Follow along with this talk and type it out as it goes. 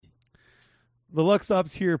The Lux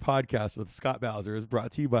Ops Here podcast with Scott Bowser is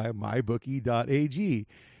brought to you by MyBookie.ag.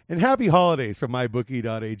 And happy holidays from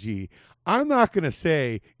MyBookie.ag. I'm not going to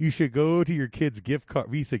say you should go to your kids'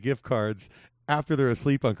 Visa gift cards after they're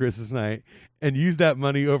asleep on Christmas night and use that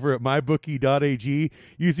money over at MyBookie.ag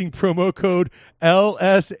using promo code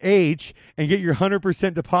LSH and get your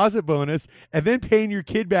 100% deposit bonus and then paying your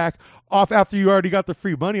kid back off after you already got the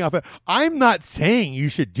free money off it. I'm not saying you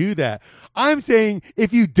should do that. I'm saying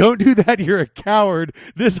if you don't do that, you're a coward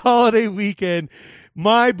this holiday weekend.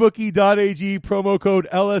 MyBookie.ag, promo code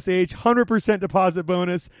LSH, 100% deposit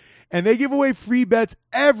bonus. And they give away free bets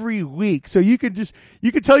every week. So you can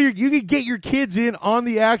get your kids in on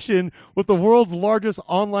the action with the world's largest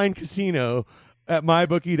online casino at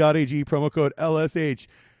MyBookie.ag, promo code LSH.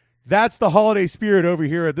 That's the holiday spirit over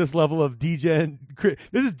here at this level of DGen.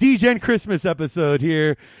 This is DGen Christmas episode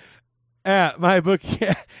here at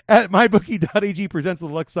MyBookie. At MyBookie.ag presents the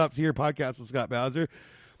Lux Ops Here podcast with Scott Bowser.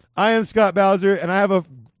 I am Scott Bowser, and I have a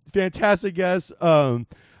fantastic guest. I'm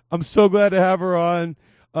so glad to have her on.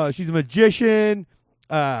 She's a magician,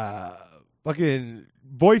 fucking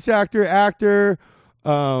voice actor.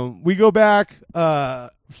 We go back.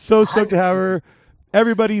 So stoked to have her.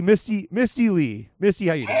 Everybody, Misty Lee. Misty,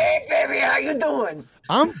 how you doing? Hey, baby, how you doing?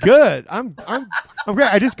 I'm good. I'm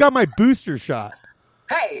great. I just got my booster shot.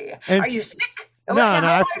 Hey, And are you sick? No,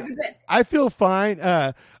 How has it been? I feel fine.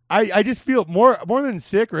 I just feel more than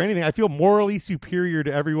sick or anything. I feel morally superior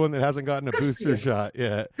to everyone that hasn't gotten a booster shot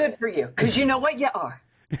yet. Good for you, because you know what you are.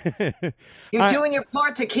 You're doing your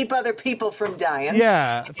part to keep other people from dying.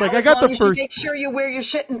 Yeah, it's like Now, I got as long the as you first. make sure you wear your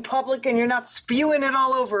shit in public and you're not spewing it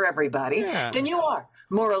all over everybody. Yeah. Then you are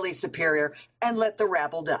morally superior, and let the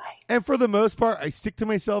rabble die. And for the most part, I stick to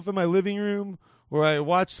myself in my living room where I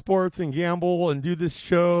watch sports and gamble and do this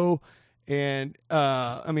show. And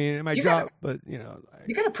I mean, in my job, but you know,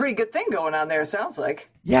 You got a pretty good thing going on there, it sounds like.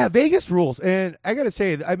 yeah, Vegas rules. And I got to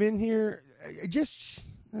say, I'm in here. I just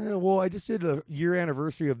did a year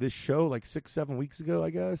anniversary of this show like 6-7 weeks ago,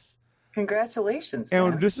 I guess. Congratulations,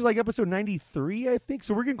 And man. this is like episode 93, I think.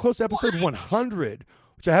 So we're getting close to episode 100,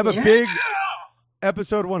 which I have a big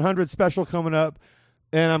episode 100 special coming up.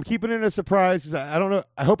 And I'm keeping it a surprise because I don't know.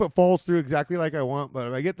 I hope it falls through exactly like I want. But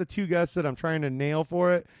if I get the two guests that I'm trying to nail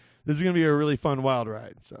for it, this is going to be a really fun wild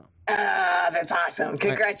ride. So That's awesome.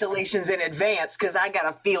 Congratulations in advance, because I got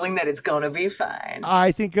a feeling that it's going to be fine.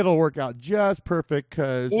 I think it'll work out just perfect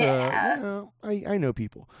because I know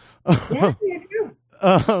people. Yeah, you do.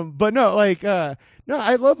 But no,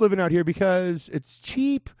 I love living out here because it's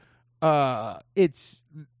cheap. It's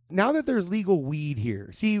now that there's legal weed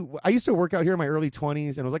here. See, I used to work out here in my early 20s,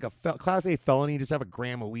 and it was like a Class A felony just have a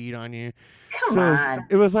gram of weed on you. Come on.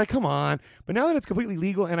 It was like, come on. But now that it's completely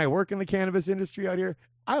legal, and I work in the cannabis industry out here,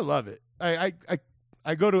 I love it. I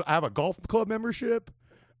have a golf club membership.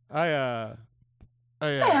 What the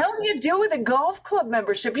hell do you do with a golf club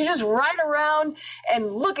membership? You just ride around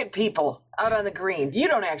and look at people out on the green. You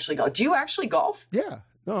don't actually golf. Do you actually golf? Yeah.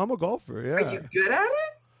 No, I'm a golfer. Yeah. Are you good at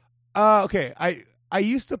it? Okay. I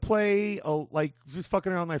used to play like just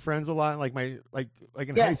fucking around with my friends a lot, like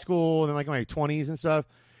in high school and then like in my 20s and stuff.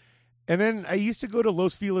 And then I used to go to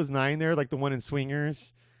Los Feliz 9 there, like the one in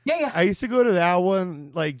Swingers. Yeah. I used to go to that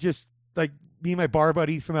one, like just like me and my bar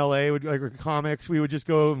buddies from LA would like comics. We would just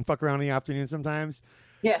go and fuck around in the afternoon sometimes.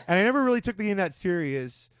 Yeah. And I never really took the game that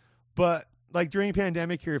serious, but like during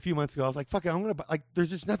pandemic here a few months ago, I was like, fuck it, I'm gonna like. There's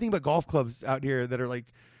just nothing but golf clubs out here that are like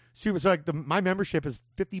super. So like my membership is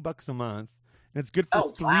 $50 a month. And it's good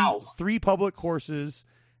for three public courses,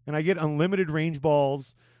 and I get unlimited range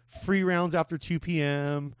balls, free rounds after 2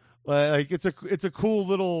 p.m. Like it's a cool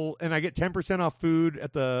little, and I get 10% off food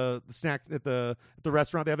at the snack at the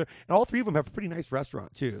restaurant they have there, and all three of them have a pretty nice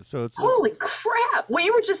restaurant too. So it's holy crap! Well,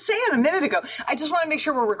 you were just saying a minute ago. I just want to make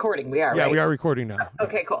sure we're recording. We are. Yeah, right? we are recording now.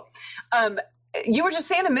 Okay, cool. You were just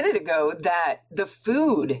saying a minute ago that the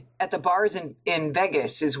food at the bars in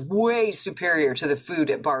Vegas is way superior to the food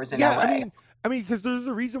at bars in LA. I mean, because there's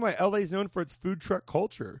a reason why LA is known for its food truck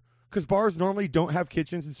culture. Because bars normally don't have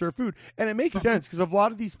kitchens and serve food. And it makes sense because a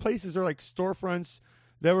lot of these places are like storefronts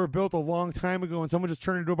that were built a long time ago and someone just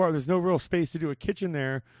turned it into a bar. There's no real space to do a kitchen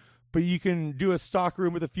there, but you can do a stock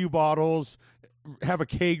room with a few bottles, have a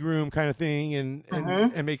keg room kind of thing and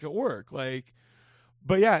make it work.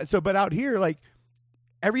 But out here, like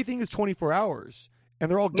everything is 24 hours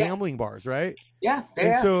and they're all gambling bars, right? Yeah.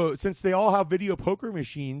 And so since they all have video poker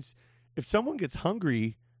machines, if someone gets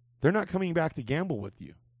hungry, they're not coming back to gamble with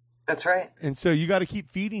you. That's right. And so you got to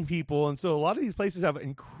keep feeding people. And so a lot of these places have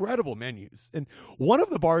incredible menus. And one of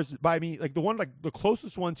the bars by me, like the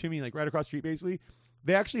closest one to me, like right across the street, basically,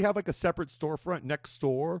 they actually have like a separate storefront next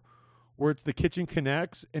door where it's the kitchen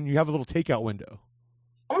connects and you have a little takeout window.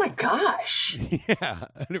 Oh my gosh. Yeah,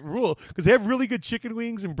 and it rule because they have really good chicken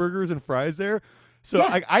wings and burgers and fries there. So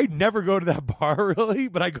I never go to that bar really,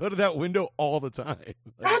 but I go to that window all the time.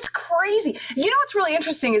 That's crazy. You know what's really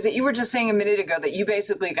interesting is that you were just saying a minute ago that you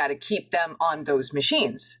basically got to keep them on those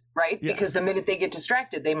machines, right? Yeah. Because the minute they get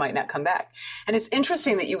distracted, they might not come back. And it's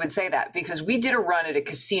interesting that you would say that because we did a run at a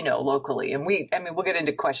casino locally, and we'll get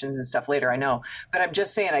into questions and stuff later, I know, but I'm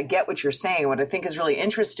just saying I get what you're saying. What I think is really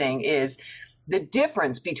interesting is the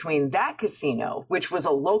difference between that casino, which was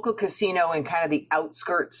a local casino in kind of the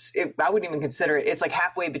outskirts, I wouldn't even consider it. It's like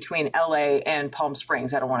halfway between LA and Palm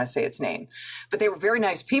Springs. I don't want to say its name, but they were very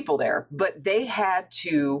nice people there, but they had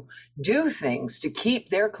to do things to keep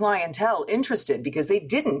their clientele interested because they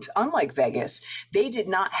didn't, unlike Vegas, they did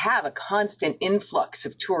not have a constant influx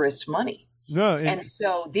of tourist money. No. And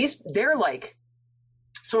so they're like,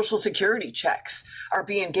 Social Security checks are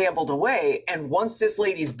being gambled away. And once this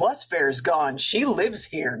lady's bus fare is gone, she lives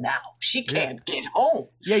here now. She can't get home.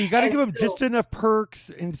 Yeah, you got to give them just enough perks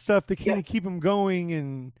and stuff to kind of keep them going.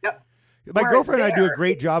 And my girlfriend and I do a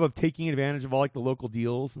great job of taking advantage of all like the local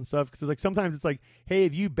deals and stuff. Because like sometimes it's like, hey,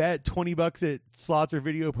 if you bet $20 at slots or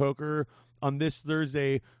video poker on this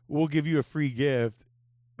Thursday, we'll give you a free gift.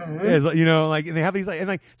 Mm-hmm. You know, like, and they have these, like, and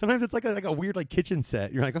like sometimes it's like a weird like kitchen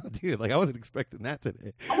set. You're like, oh, dude, like I wasn't expecting that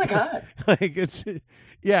today. Oh my god! Like it's if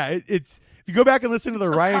you go back and listen to the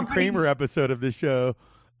Ryan Kramer episode of this show,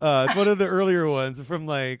 it's one of the earlier ones from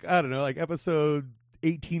like I don't know, like episode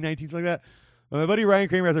 18, 19, something like that. My buddy Ryan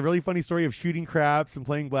Kramer has a really funny story of shooting craps and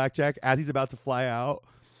playing blackjack as he's about to fly out,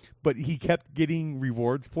 but he kept getting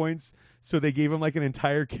rewards points. So they gave him like an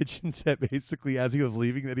entire kitchen set basically as he was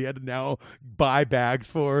leaving that he had to now buy bags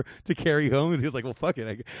for to carry home. And he was like, well, fuck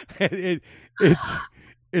it. It's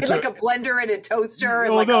like a blender and a toaster.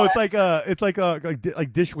 Oh, no, it's like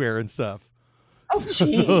dishware and stuff. Oh,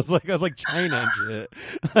 jeez. So it's like China and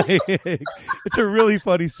shit. It's a really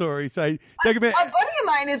funny story. So I recommend. A buddy of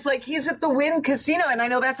mine is like, he's at the Wynn Casino, and I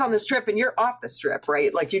know that's on the Strip, and you're off the Strip,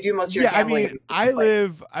 right? Like you do most of your gambling. I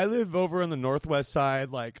live over on the northwest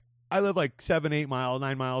side, like. I live like 9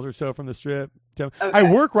 miles or so from the Strip. Okay. I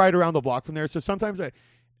work right around the block from there. So sometimes I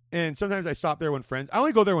stop there when friends. I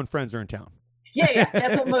only go there when friends are in town. Yeah.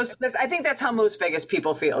 I think that's how most Vegas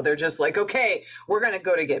people feel. They're just like, okay, we're going to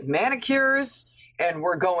go to get manicures and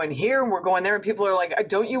we're going here and we're going there. And people are like,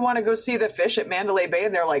 don't you want to go see the fish at Mandalay Bay?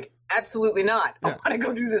 And they're like, absolutely not. I want to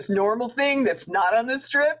go do this normal thing that's not on the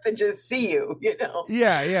Strip and just see you, you know?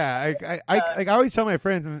 Yeah. I always tell my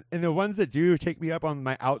friends, and the ones that do take me up on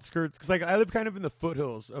my outskirts, because like I live kind of in the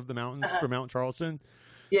foothills of the mountains for Mount Charleston.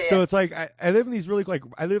 Yeah. So it's like I live in these really like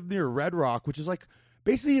I live near Red Rock, which is like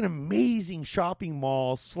basically an amazing shopping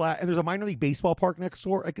mall and there's a minor league baseball park next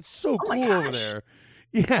door. Like it's so cool over there.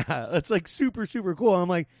 Yeah, it's like super super cool. And I'm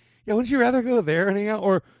like, yeah, wouldn't you rather go there and hang out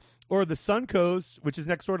or the Suncoast, which is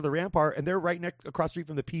next door to the Rampart, and they're right across the street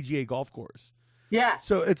from the PGA golf course. Yeah.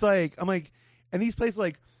 So it's like, I'm like, and these places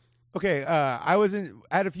like, okay, I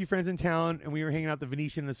had a few friends in town, and we were hanging out at the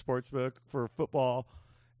Venetian in the sportsbook for football,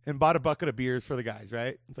 and bought a bucket of beers for the guys,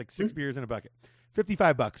 right? It's like 6 beers in a bucket.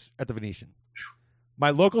 $55 at the Venetian. My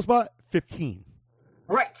local spot, 15.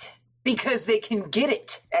 Right. Because they can get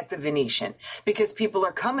it at the Venetian because people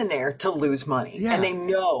are coming there to lose money and they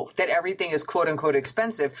know that everything is quote unquote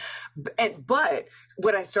expensive. But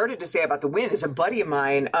what I started to say about the Wynn is a buddy of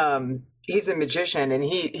mine, he's a magician and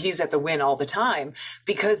he's at the Wynn all the time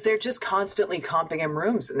because they're just constantly comping him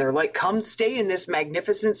rooms and they're like, come stay in this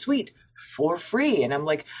magnificent suite for free. And I'm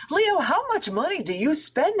like, Leo, how much money do you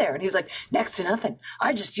spend there? And he's like, next to nothing.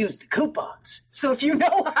 I just use the coupons. So if you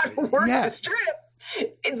know how to work the Strip,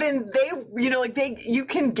 then you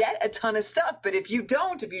can get a ton of stuff. But if you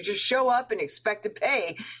just show up and expect to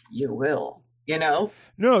pay, you will, you know?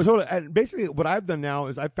 No, totally. And basically what I've done now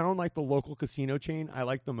is I found like the local casino chain I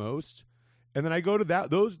like the most. And then I go to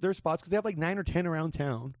their spots because they have like 9 or 10 around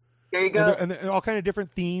town. There you go. And they're all kind of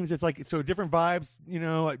different themes. It's like, so different vibes, you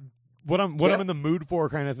know, like what I'm in the mood for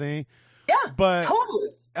kind of thing. Yeah, but totally.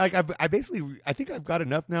 Like I think I've got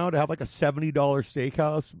enough now to have like a $70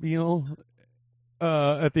 steakhouse meal.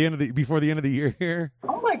 Before the end of the year here.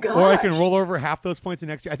 Oh my god! Or I can roll over half those points to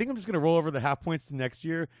next year. I think I'm just going to roll over the half points to next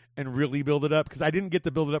year and really build it up because I didn't get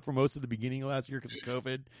to build it up for most of the beginning of last year because of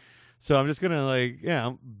COVID. So I'm just going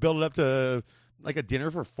to build it up to like a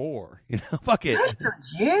dinner for 4. You know, fuck it. Good for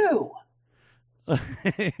you.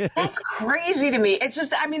 That's crazy to me. It's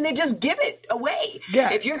just, they just give it away.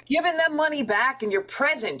 Yeah. If you're giving them money back and you're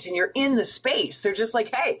present and you're in the space, they're just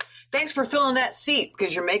like, hey, thanks for filling that seat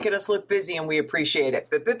because you're making us look busy and we appreciate it.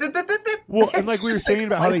 Well, and like we were saying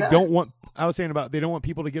about how they don't want I was saying about they don't want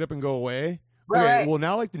people to get up and go away. Right. Okay, well,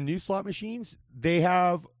 now like the new slot machines, they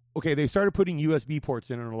started putting USB ports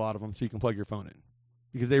in a lot of them so you can plug your phone in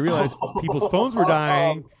because they realized people's phones were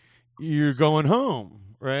dying. You're going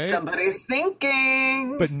home, right? Somebody's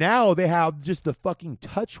thinking. But now they have just the fucking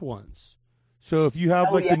touch ones. So if you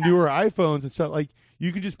have the newer iPhones and stuff, like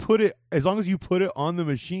you can just put it, as long as you put it on the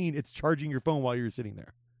machine, it's charging your phone while you're sitting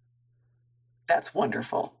there. That's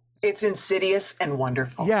wonderful. It's insidious and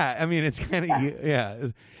wonderful. Yeah, I mean, it's kind of, yeah.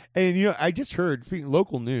 And, I just heard, speaking of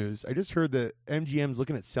local news, I just heard that MGM's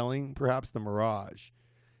looking at selling perhaps the Mirage.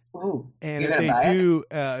 Ooh, and if they do,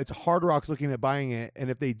 it's Hard Rock's looking at buying it.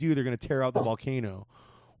 And if they do, they're going to tear out the volcano,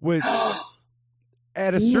 which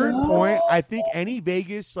at a certain point, I think any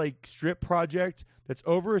Vegas strip project that's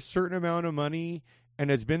over a certain amount of money and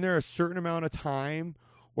has been there a certain amount of time,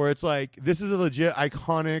 where it's like, this is a legit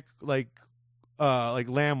iconic,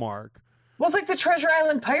 landmark. Well, it's like the Treasure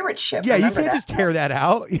Island pirate ship. Yeah, you can't just tear that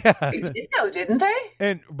out. Yeah. They did know, didn't they?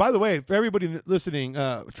 And by the way, for everybody listening,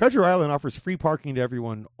 Treasure Island offers free parking to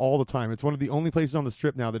everyone all the time. It's one of the only places on the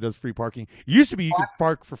strip now that does free parking. It used to be you could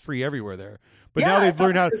park for free everywhere there. But now they've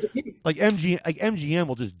learned how to, MGM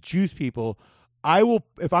will just juice people.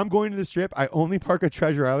 If I'm going to the strip, I only park at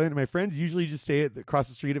Treasure Island. My friends usually just stay across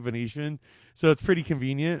the street at Venetian, so it's pretty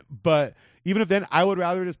convenient. But even if then, I would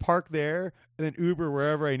rather just park there and then Uber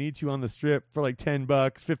wherever I need to on the strip for $10,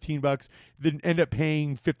 $15, than end up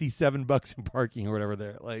paying $57 in parking or whatever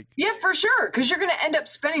there. Yeah, for sure, because you're going to end up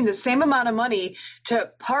spending the same amount of money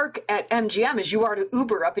to park at MGM as you are to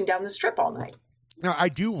Uber up and down the strip all night. No, I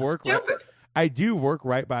do work. I do work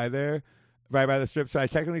right by there, right by the strip, so I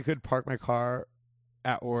technically could park my car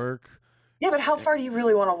at work. Yeah, but how far do you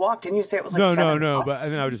really want to walk? Didn't you say it was No, but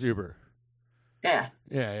and then I would just Uber. Yeah.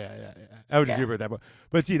 I would just Uber at that point.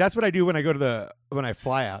 But see, that's what I do when I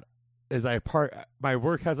fly out, is I park. My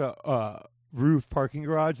work has a roof parking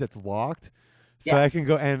garage that's locked, so I can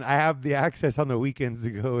go, and I have the access on the weekends to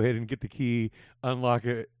go ahead and get the key, unlock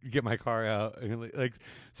it, get my car out, and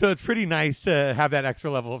so it's pretty nice to have that extra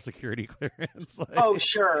level of security clearance. Oh,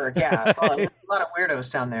 sure, yeah, a lot of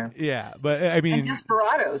weirdos down there. Yeah, but I mean, and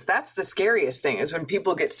desperados. That's the scariest thing, is when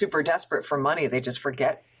people get super desperate for money, they just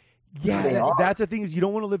forget. Yeah, that's the thing, is you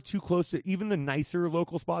don't want to live too close to even the nicer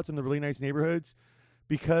local spots in the really nice neighborhoods,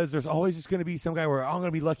 because there's always just going to be some guy where I'm going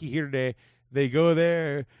to be lucky here today. They go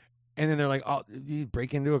there, and then they're like, "Oh, you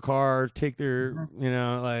break into a car, take their,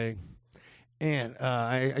 And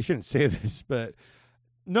I shouldn't say this, but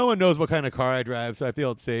no one knows what kind of car I drive, so I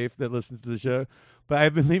feel it's safe that listens to the show. But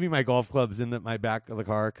I've been leaving my golf clubs in my back of the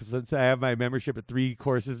car because I have my membership at 3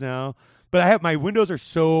 courses now. But my windows are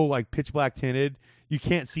so pitch black tinted. You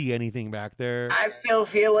can't see anything back there. I still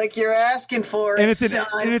feel like you're asking for it, and it's an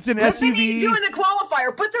SUV. You're doing the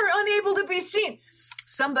qualifier, but they're unable to be seen.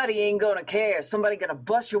 Somebody ain't gonna care. Somebody gonna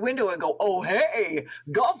bust your window and go, "Oh, hey,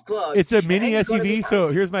 golf clubs." It's a mini SUV,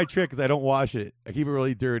 so here's my trick: because I don't wash it. I keep it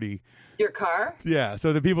really dirty. Your car? Yeah.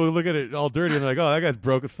 So the people who look at it all dirty and they're like, "Oh, that guy's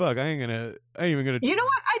broke as fuck. I ain't even gonna." You know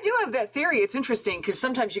what? I do have that theory. It's interesting because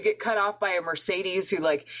sometimes you get cut off by a Mercedes who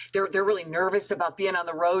they're really nervous about being on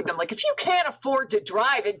the road, and I'm like, if you can't afford to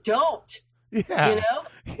drive it, don't. Yeah.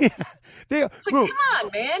 Yeah. It's come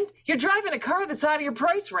on, man. You're driving a car that's out of your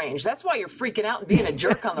price range. That's why you're freaking out and being a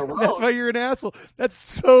jerk on the road. That's why you're an asshole. That's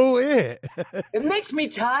so it. It makes me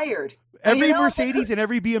tired. Every Mercedes and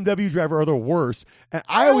every BMW driver are the worst. And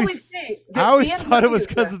I always thought it was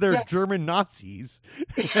because of their German Nazis.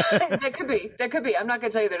 That could be. I'm not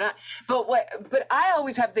going to tell you they're not. But I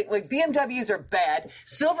always have BMWs are bad.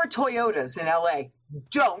 Silver Toyotas in LA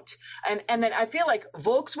don't. And then I feel like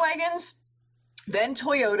Volkswagens, then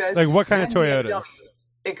Toyotas. What kind of Toyotas? BMWs.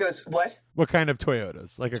 It goes, what? What kind of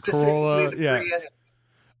Toyotas? Like a Corolla? Yeah. Prius.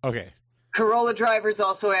 Okay. Corolla drivers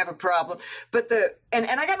also have a problem, but and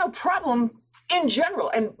I got no problem in general.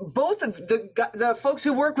 And both of the folks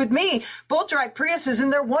who work with me both drive Priuses,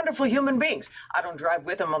 and they're wonderful human beings. I don't drive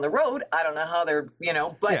with them on the road. I don't know how they're,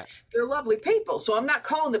 but they're lovely people. So I'm not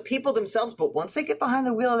calling the people themselves, but once they get behind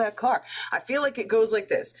the wheel of that car, I feel like it goes like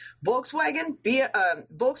this: Volkswagen,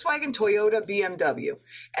 Toyota, BMW,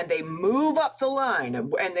 and they move up the line,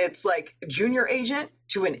 and it's like junior agent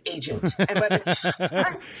to an agent. And by the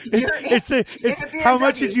time it's how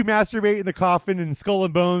much did you masturbate in the coffin and Skull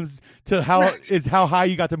and Bones to how high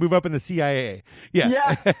you got to move up in the CIA.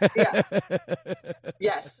 Yeah.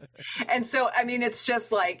 Yes. And so, I mean, it's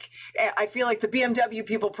just I feel like the BMW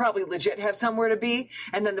people probably legit have somewhere to be.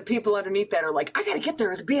 And then the people underneath that are like, I got to get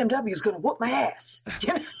there. The BMW is going to whoop my ass.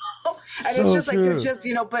 And it's just like, they're just,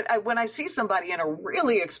 but when I see somebody in a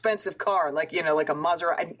really expensive car, like, like a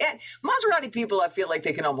Maserati, and Maserati people, I feel like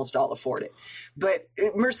they can almost all afford it. But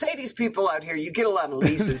Mercedes people out here, you get a lot of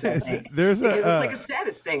leases, I think. Because it's like a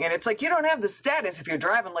status thing. And it's like, you don't have the status if you're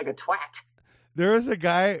driving like a twat. There was a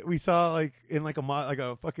guy we saw like in like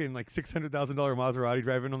a fucking like $600,000 Maserati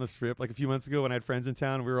driving on the strip like a few months ago when I had friends in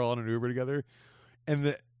town. We were all in an Uber together,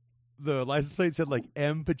 and the license plate said like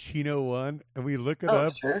M Pacino 1, and we look it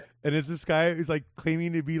up, sure. And it's this guy who's like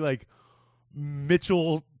claiming to be like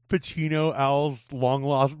Mitchell Pacino, Al's long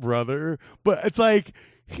lost brother, but it's like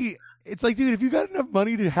dude, if you got enough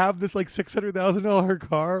money to have this like $600,000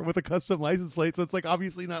 car with a custom license plate, so it's like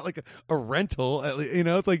obviously not like a rental,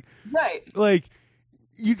 it's like right, like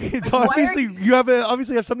you can. It's obviously you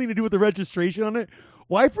obviously have something to do with the registration on it.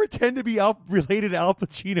 Why pretend to be related to Al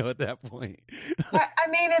Pacino at that point? I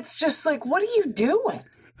mean, it's just like, what are you doing?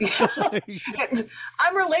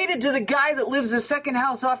 I'm related to the guy that lives the second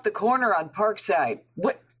house off the corner on Parkside.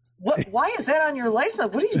 What? Why is that on your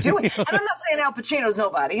license? What are you doing? And I'm not saying Al Pacino's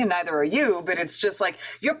nobody, and neither are you, but it's just like,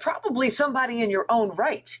 you're probably somebody in your own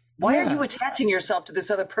right. Why are you attaching yourself to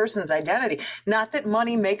this other person's identity? Not that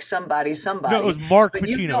money makes somebody. No, it was Mark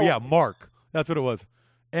Pacino. Yeah, Mark. That's what it was.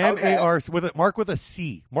 M-A-R with it. Mark with a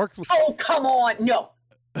C. Mark's with... Oh, come on. No.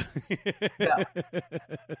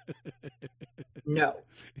 No.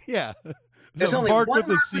 Yeah. There's only Mark one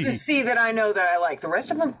Mark with a C that I know that I like. The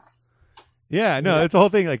rest of them... Yeah, no, it's the whole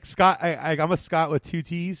thing. Like Scott, I'm a Scott with 2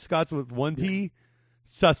 T's. Scott's with 1 T.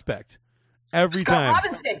 Suspect. Every time. Scott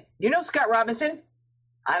Robinson. You know Scott Robinson?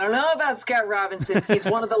 I don't know about Scott Robinson. He's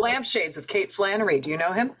one of the lampshades with Kate Flannery. Do you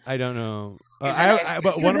know him? I don't know. He's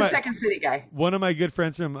a Second City guy. One of my good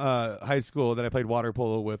friends from high school that I played water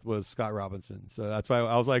polo with was Scott Robinson. So that's why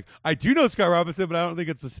I was like, I do know Scott Robinson, but I don't think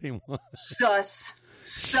it's the same one. Sus.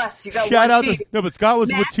 You got Shout one out T. No, but Scott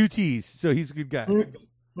was with 2 T's, so he's a good guy.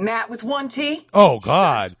 Matt with 1 T. Oh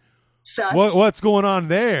God. Sus. What's going on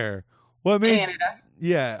there? What made Canada?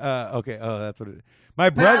 Yeah. Okay. Oh, that's what it is. My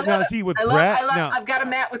Brett now see with Brett. I've got a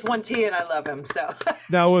Matt with 1 T, and I love him. So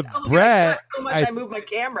now with Brett, so much I moved my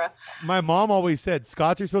camera. My mom always said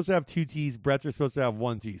Scott's are supposed to have 2 T's, Brett's are supposed to have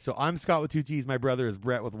 1 T. So I'm Scott with 2 T's. My brother is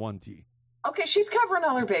Brett with 1 T. Okay, she's covering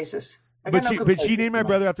all her bases. But she named my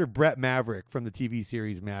brother after Brett Maverick from the TV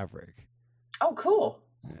series Maverick. Oh, cool.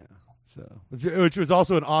 Yeah. So, which was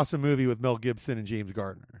also an awesome movie with Mel Gibson and James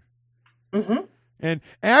Gardner. Mm-hmm. And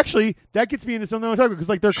actually, that gets me into something I'm talking about because,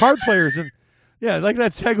 like, they're card players and yeah, like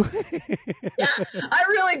that segue. Yeah, I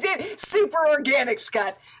really did. Super organic,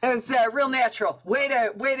 Scott. It was real natural. Way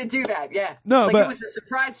to do that. Yeah. No, like but it was a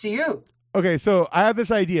surprise to you. Okay, so I have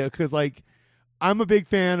this idea because, like, I'm a big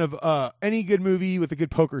fan of any good movie with a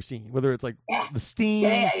good poker scene, whether it's like The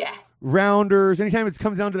Steam, Rounders, anytime it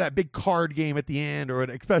comes down to that big card game at the end, or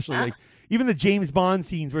especially like even the James Bond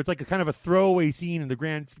scenes where it's like a kind of a throwaway scene in the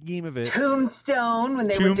grand scheme of it. Tombstone, when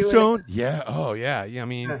they were doing Tombstone? Yeah. Oh, yeah. Yeah. I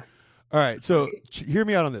mean, all right. So hear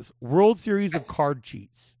me out on this. World Series of Card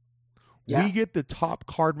Cheats. Yeah. We get the top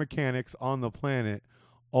card mechanics on the planet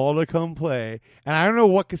all to come play. And I don't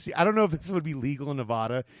know I don't know if this would be legal in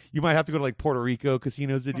Nevada. You might have to go to like Puerto Rico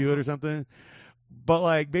casinos to do it or something. But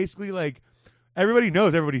like basically like everybody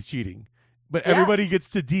knows everybody's cheating, but everybody gets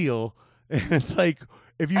to deal. And it's like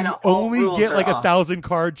if you only get like 1,000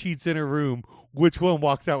 card cheats in a room, which one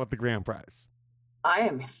walks out with the grand prize?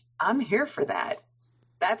 I'm here for that.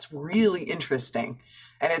 That's really interesting.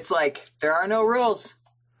 And it's like there are no rules.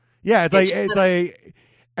 Yeah, it's like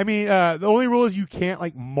I mean, the only rule is you can't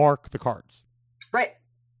like mark the cards. Right.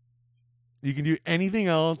 You can do anything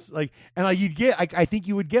else, like, and like you'd get, I think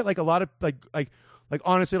you would get like a lot of like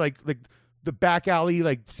honestly like the back alley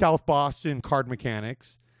like South Boston card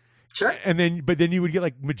mechanics. Sure. And then, but then you would get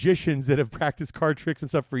like magicians that have practiced card tricks and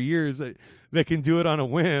stuff for years that can do it on a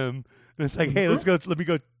whim. And it's like, hey, let me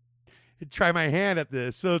go try my hand at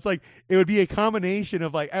this. So it's like it would be a combination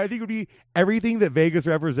of like I think it would be everything that Vegas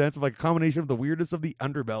represents, of like a combination of the weirdest of the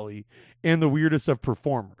underbelly and the weirdest of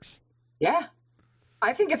performers. Yeah.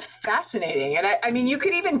 I think it's fascinating. And I mean, you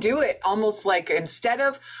could even do it almost like instead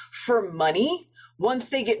of for money, once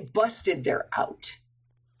they get busted, they're out.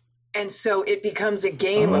 And so it becomes a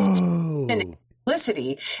game of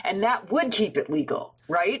publicity, and that would keep it legal,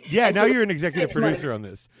 right? Yeah, and now so you're an executive producer on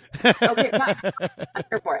this. Okay, fine. I'm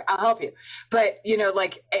here for it. I'll help you. But, you know,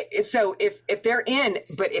 like, so if they're in,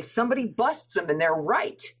 but if somebody busts them and they're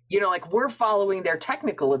right, you know, like we're following their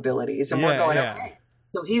technical abilities and we're going, okay.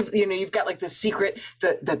 So he's, you know, you've got like the secret,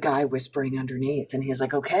 the guy whispering underneath, and he's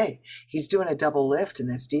like, okay, he's doing a double lift in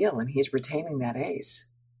this deal and he's retaining that ace.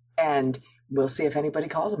 And we'll see if anybody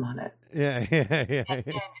calls him on it. Yeah. And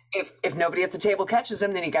if nobody at the table catches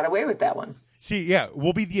him, then he got away with that one. See, yeah,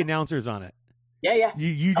 we'll be the announcers on it. Yeah.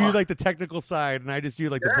 You do like the technical side, and I just do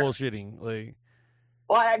like the bullshitting. Like,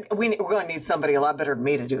 well, we're going to need somebody a lot better than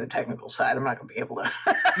me to do the technical side. I'm not going to be able to.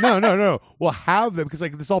 No. We'll have them because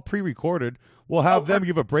like this is all pre-recorded. We'll have them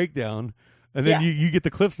give a breakdown, and then you get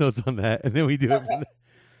the Cliff Notes on that, and then we do it.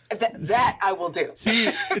 That I will do. See,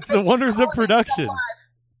 it's the wonders of production.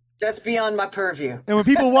 That's beyond my purview. And when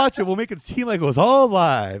people watch it, we'll make it seem like it was all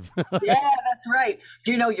live. Yeah, that's right.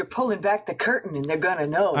 You're pulling back the curtain, and they're gonna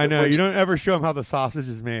know. I know. You don't ever show them how the sausage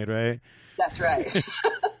is made, right? That's right.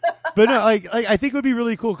 But no, like I think it would be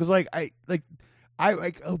really cool because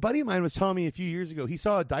a buddy of mine was telling me a few years ago he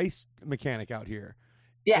saw a dice mechanic out here.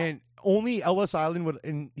 Yeah. And only Ellis Island would,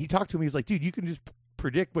 and he talked to me. He's like, dude, you can just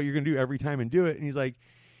predict what you're gonna do every time and do it. And he's like,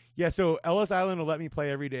 yeah, so Ellis Island will let me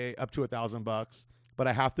play every day up to $1,000, but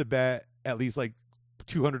I have to bet at least like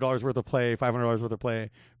 $200 worth of play, $500 worth of play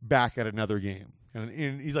back at another game.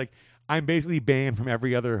 And he's like, I'm basically banned from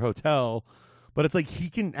every other hotel, but it's like he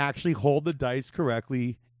can actually hold the dice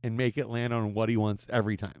correctly and make it land on what he wants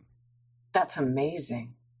every time. That's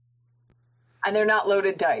amazing. And they're not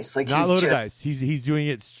loaded dice. Like not loaded dice. He's doing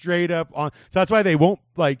it straight up on. So that's why they won't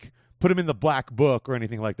like put him in the black book or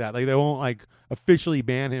anything like that. Like they won't like officially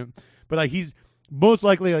ban him, but like he's most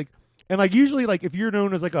likely like, and like usually like if you're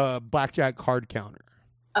known as like a blackjack card counter,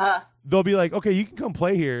 they'll be like, okay, you can come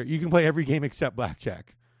play here. You can play every game except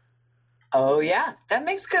blackjack. Oh yeah, that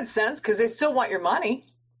makes good sense because they still want your money.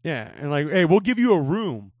 Yeah, and like, hey, we'll give you a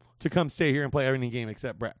room to come stay here and play every game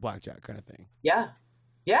except blackjack, kind of thing. Yeah.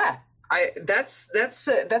 That's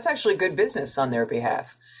actually good business on their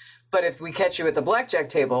behalf. But if we catch you at the blackjack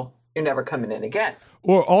table, you're never coming in again.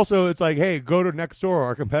 Or also, it's like, hey, go to next door,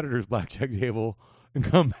 our competitor's blackjack table, and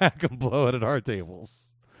come back and blow it at our tables.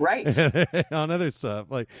 Right. On other stuff.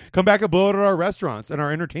 Like, come back and blow it at our restaurants and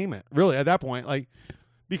our entertainment. Really, at that point. Like,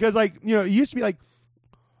 because, like, you know, it used to be like,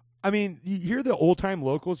 I mean, you hear the old-time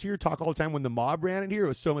locals here talk all the time. When the mob ran it here, it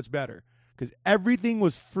was so much better. Because everything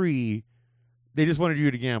was free. They just wanted you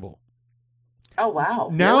to gamble. Oh, wow.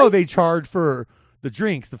 Now really? they charge for the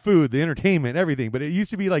drinks, the food, the entertainment, everything. But it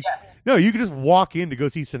used to be like, no, you could just walk in to go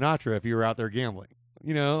see Sinatra if you were out there gambling.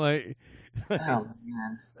 You know, like. Oh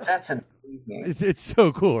man, that's amazing. It's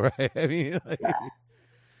so cool, right? I mean, like,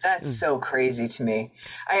 that's so crazy to me.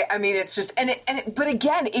 I mean, it's just but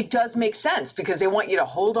again, it does make sense because they want you to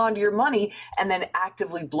hold on to your money and then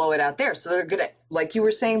actively blow it out there. So they're gonna, like you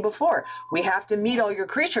were saying before, we have to meet all your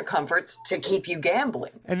creature comforts to keep you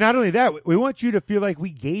gambling. And not only that, we want you to feel like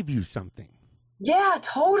we gave you something. Yeah,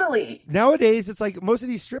 totally. Nowadays, it's like most of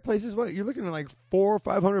these strip places, what you're looking at like $400 or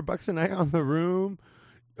 $500 a night on the room.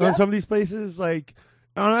 On some of these places, like,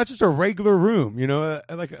 oh, that's just a regular room, you know,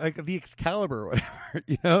 like the Excalibur or whatever,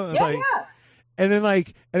 you know. And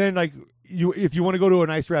then you, if you want to go to a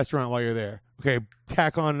nice restaurant while you're there, okay,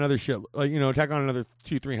 tack on another shit, like, you know, tack on another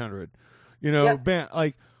 $200-300, you know,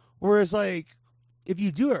 like. Whereas like, if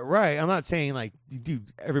you do it right, I'm not saying like,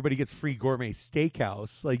 dude, everybody gets free gourmet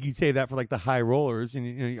steakhouse, like you say that for like the high rollers, and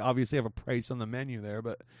you know, you obviously have a price on the menu there,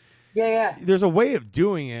 but. Yeah. There's a way of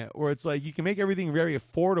doing it where it's like you can make everything very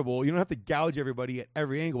affordable. You don't have to gouge everybody at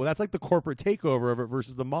every angle. That's like the corporate takeover of it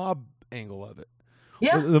versus the mob angle of it.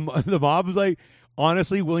 Yeah. The mob is like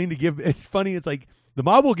honestly willing to give. It's funny. It's like the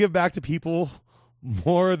mob will give back to people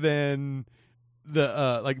more than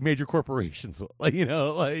the like major corporations. Like, you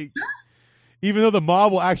know, like even though the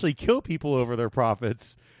mob will actually kill people over their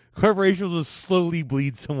profits, corporations will slowly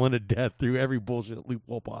bleed someone to death through every bullshit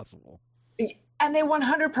loophole possible. And they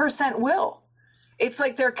 100% will. It's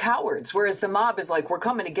like they're cowards, whereas the mob is like, we're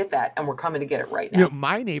coming to get that, and we're coming to get it right now. You know,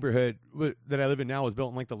 my neighborhood that I live in now was built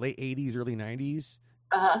in like the late 80s, early 90s.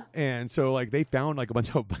 And so like they found like a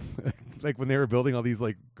bunch of, like when they were building all these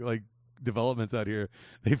like developments out here,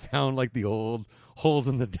 they found like the old holes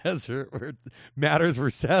in the desert where matters were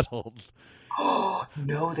settled. Oh,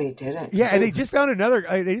 no, they didn't. Yeah, and they just found another.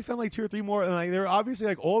 They just found like 2 or 3 more, and like they're obviously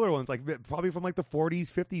like older ones, like probably from like the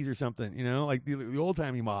 40s, 50s, or something. You know, like the old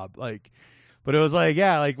timey mob. Like, but it was like,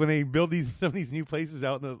 yeah, like when they build some of these new places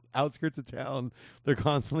out in the outskirts of town, they're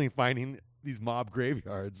constantly finding these mob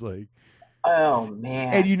graveyards. Like, oh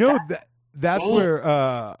man, and you know that's where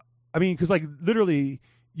I mean, because like literally,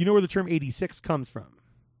 you know where the term 86 comes from?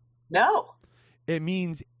 No, it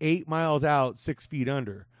means 8 miles out, 6 feet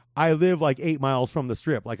under. I live like 8 miles from the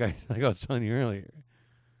strip, like I was telling you earlier.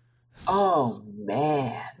 Oh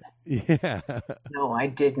man. Yeah. No, I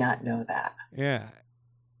did not know that. Yeah.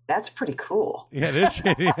 That's pretty cool. Yeah, it is.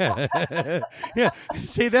 Yeah. Yeah.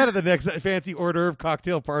 Say that at the next fancy hors d'oeuvre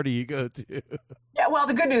cocktail party you go to. Yeah, well,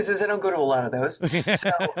 the good news is I don't go to a lot of those.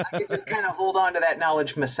 So I can just kind of hold on to that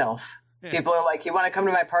knowledge myself. Yeah. People are like, you want to come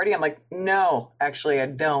to my party? I'm like, no, actually, I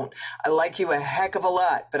don't. I like you a heck of a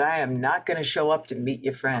lot, but I am not going to show up to meet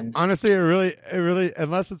your friends. Honestly, it really,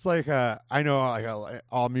 unless it's like, I know like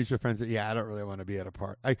all mutual friends that, yeah, I don't really want to be at a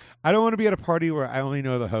party. I don't want to be at a party where I only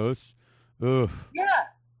know the host. Ugh. Yeah.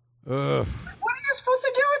 Ugh. What are you supposed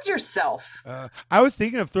to do with yourself? I was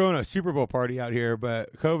thinking of throwing a Super Bowl party out here,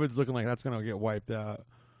 but COVID's looking like that's going to get wiped out.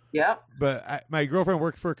 Yeah. But my girlfriend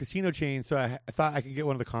works for a casino chain, so I thought I could get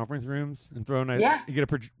one of the conference rooms and throw a nice,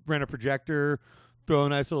 rent a projector, throw a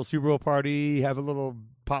nice little Super Bowl party, have a little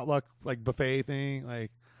potluck like buffet thing,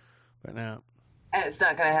 like. But no. And it's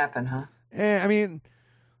not going to happen, huh? I mean,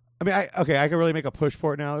 I can really make a push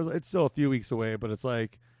for it now. It's still a few weeks away, but it's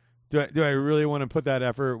like. Do I really want to put that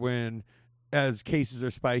effort when, as cases are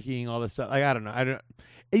spiking, all this stuff? Like, I don't know. And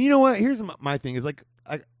you know what? Here's my thing is like,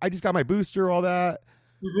 I just got my booster, all that.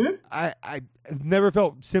 Mm-hmm. I've never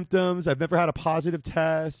felt symptoms. I've never had a positive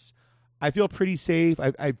test. I feel pretty safe.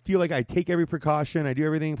 I feel like I take every precaution. I do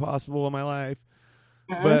everything possible in my life,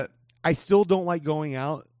 but I still don't like going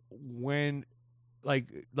out when, like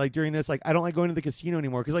during this. Like, I don't like going to the casino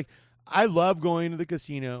anymore because like I love going to the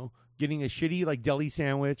casino, getting a shitty like deli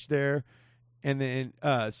sandwich there, and then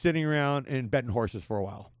sitting around and betting horses for a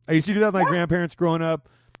while. I used to do that with my grandparents growing up.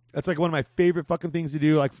 That's like one of my favorite fucking things to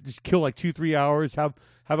do. Like just kill like 2-3 hours, have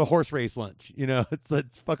a horse race lunch. You know,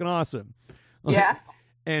 it's fucking awesome. Yeah.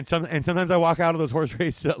 And sometimes I walk out of those horse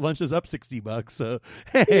race lunches up $60. So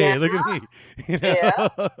hey, look at me. You know?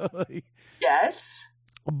 Yeah. Yes.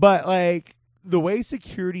 But like the way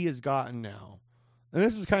security has gotten now. And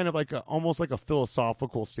this is kind of like almost like a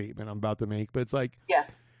philosophical statement I'm about to make, but it's like,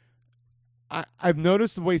 I've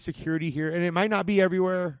noticed the way security here, and it might not be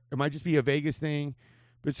everywhere. It might just be a Vegas thing,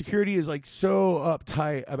 but security is like so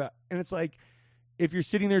uptight about, and it's like, if you're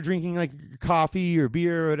sitting there drinking like coffee or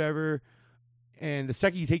beer or whatever, and the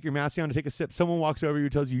second you take your mask down to take a sip, someone walks over you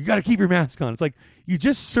and tells you got to keep your mask on. It's like, you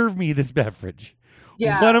just served me this beverage.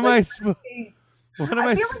 Yeah. What am I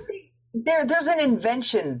There's an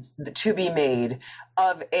invention to be made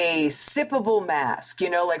of a sippable mask, you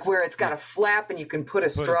know, like where it's got a flap and you can put a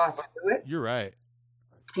straw through it. You're right.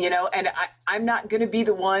 You know, and I'm not going to be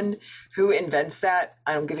the one who invents that.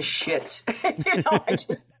 I don't give a shit. You know,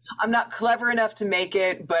 I'm not clever enough to make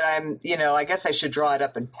it, but I guess I should draw it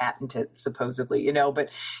up and patent it supposedly, you know, but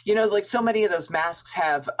you know, like so many of those masks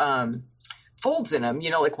have, folds in them,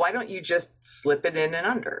 you know, like why don't you just slip it in and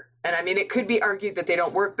under? And I mean, it could be argued that they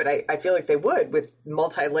don't work, but I feel like they would with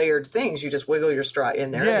multi-layered things. You just wiggle your straw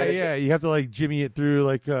in there. Yeah. You have to like jimmy it through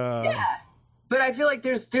like. Yeah. But I feel like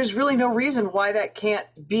there's really no reason why that can't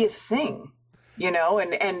be a thing, you know,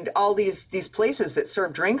 and all these places that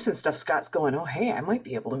serve drinks and stuff, Scott's going, oh, hey, I might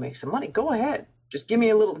be able to make some money. Go ahead. Just give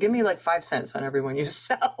me like 5 cents on everyone you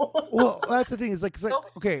sell. Well, that's the thing is like,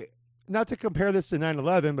 okay. Not to compare this to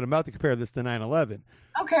 9/11, but I'm about to compare this to 9/11.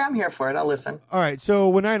 Okay, I'm here for it. I'll listen. All right. So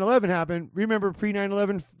when 9/11 happened, remember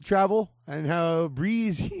pre-9/11 travel and how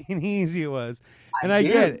breezy and easy it was? And I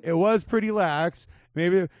get it. It was pretty lax,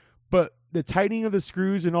 maybe, but the tightening of the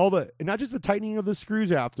screws and not just the tightening of the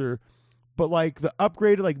screws after, but like the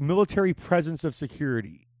upgraded like military presence of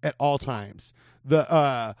security at all times.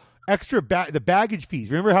 The the baggage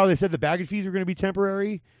fees. Remember how they said the baggage fees were going to be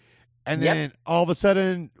temporary? And then all of a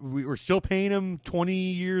sudden, we were still paying them 20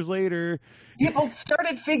 years later. People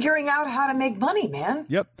started figuring out how to make money, man.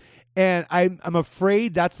 Yep. And I'm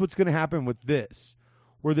afraid that's what's going to happen with this.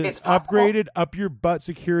 Where this upgraded up your butt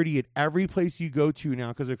security at every place you go to now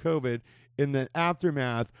because of COVID, in the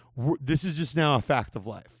aftermath, this is just now a fact of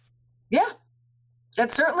life. Yeah.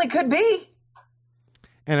 That certainly could be.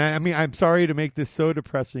 And I mean, I'm sorry to make this so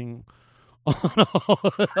depressing. I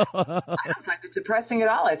don't find it depressing at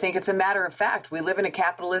all. I think it's a matter of fact. We live in a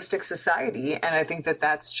capitalistic society, and I think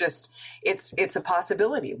that's just it's a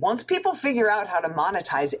possibility. Once people figure out how to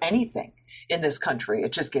monetize anything in this country,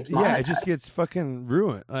 it just gets monetized. Yeah, it just gets fucking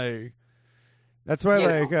ruined. Like that's why,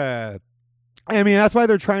 I mean, that's why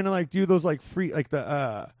they're trying to like do those like free, like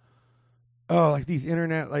the like these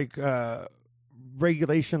internet like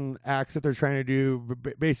regulation acts that they're trying to do.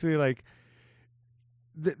 Basically, like.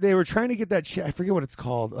 They were trying to get that shit. I forget what it's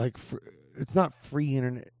called. Like, it's not free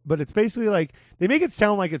internet, but it's basically like they make it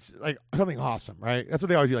sound like it's like something awesome, right? That's what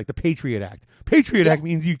they always do, like the Patriot Act. Patriot Act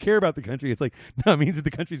means you care about the country. It's like, no, it means that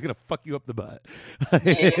the country's gonna fuck you up the butt,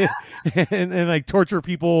 and like torture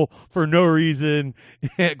people for no reason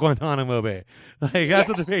at Guantanamo Bay. Like that's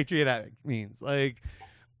what the Patriot Act means. Like,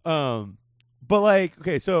 But like,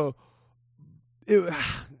 okay, so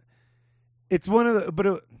it's one of the,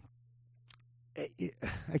 but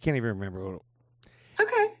I can't even remember what It's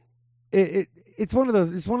okay. it's one of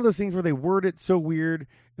those things where they word it so weird,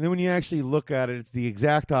 and then when you actually look at it, it's the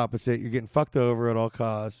exact opposite. You're getting fucked over at all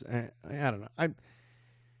costs. And I don't know.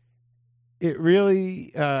 It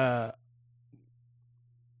really I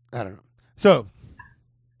don't know. So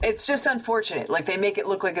it's just unfortunate. Like they make it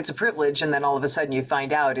look like it's a privilege, and then all of a sudden you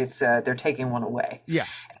find out it's they're taking one away. Yeah,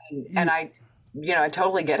 and I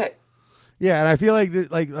totally get it. Yeah, and I feel like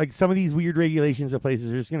like some of these weird regulations of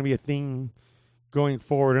places are just going to be a thing going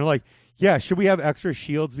forward. And like, yeah, should we have extra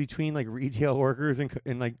shields between like retail workers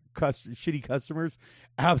and like shitty customers?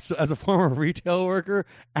 As a former retail worker,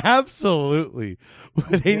 absolutely.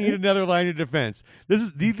 They need another line of defense.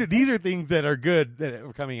 These are things that are good that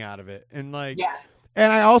are coming out of it, and like, yeah.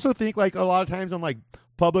 And I also think like a lot of times on like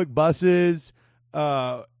public buses,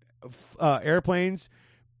 airplanes,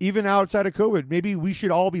 even outside of COVID, maybe we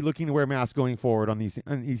should all be looking to wear masks going forward on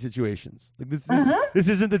these situations. Like this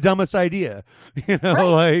isn't the dumbest idea, you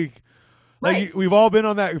know. Right. Like we've all been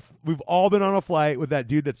on that. We've all been on a flight with that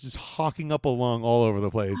dude that's just hawking up a lung all over the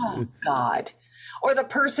place. Oh God! Or the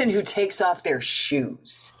person who takes off their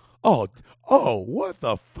shoes. Oh! What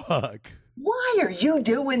the fuck? Why are you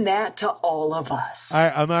doing that to all of us?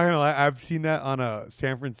 I'm not gonna lie. I've seen that on a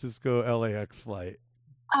San Francisco LAX flight.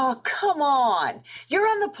 Oh, come on. You're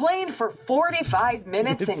on the plane for 45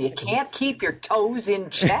 minutes and you can't keep your toes in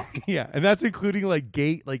check? Yeah, and that's including like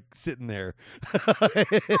gate, like sitting there.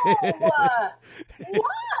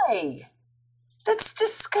 Why? That's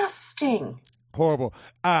disgusting. Horrible.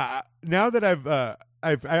 Now that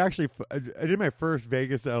I did my first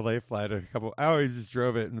Vegas to LA flight I always just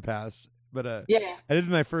drove it in the past, but I did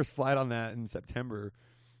my first flight on that in September.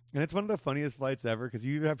 And it's one of the funniest flights ever because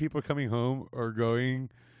you have people coming home or going.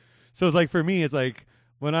 So it's like, for me, it's like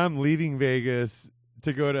when I'm leaving Vegas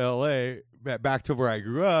to go to LA, back to where I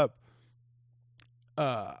grew up,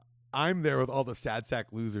 I'm there with all the sad sack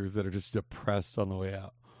losers that are just depressed on the way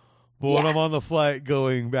out. But when I'm on the flight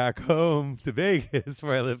going back home to Vegas,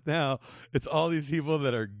 where I live now, it's all these people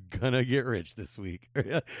that are going to get rich this week.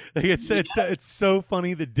 Like it's so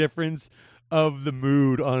funny, the difference of the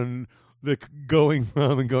mood on the going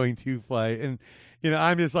from and going to flight. And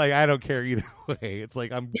I'm just like, I don't care either way. It's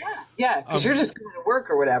like because you're just going to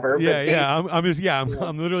work or whatever.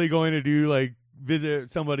 I'm literally going to do like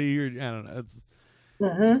visit somebody, or I don't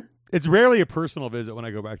know. It's rarely a personal visit when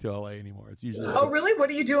I go back to LA anymore. It's usually really?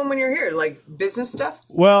 What are you doing when you're here? Like business stuff?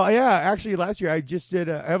 Well, yeah, actually last year I just did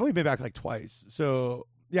I've only been back like twice. So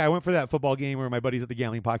yeah, I went for that football game where my buddies at the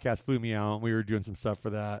Gambling Podcast flew me out, and we were doing some stuff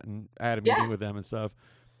for that, and I had a meeting with them and stuff.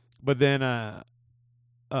 But then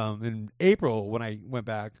in April, when I went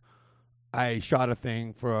back, I shot a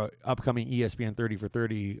thing for an upcoming ESPN 30 for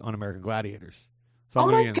 30 on American Gladiators. So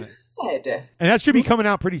I'm my God. And that should be coming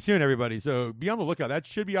out pretty soon, everybody. So be on the lookout. That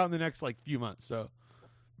should be out in the next like few months. So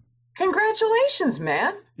congratulations,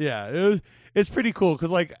 man. Yeah, it's pretty cool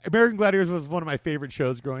because like American Gladiators was one of my favorite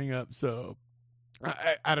shows growing up. So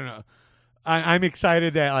I don't know. I'm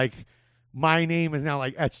excited that like my name is now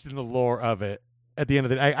like etched in the lore of it. At the end of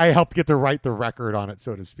the day, I helped get to write the record on it,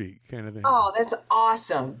 so to speak, kind of thing. Oh, that's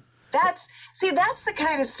awesome. That's the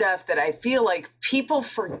kind of stuff that I feel like people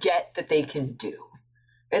forget that they can do.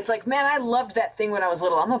 It's like, man, I loved that thing when I was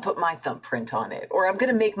little. I'm going to put my thumbprint on it, or I'm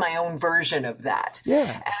going to make my own version of that.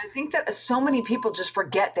 Yeah. And I think that so many people just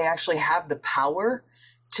forget they actually have the power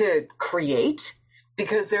to create.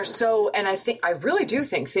 Because they're so, and I really do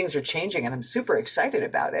think things are changing, and I'm super excited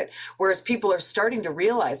about it. Whereas people are starting to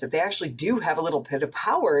realize that they actually do have a little bit of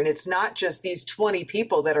power, and it's not just these 20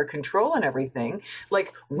 people that are controlling everything.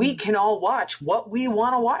 Like, we can all watch what we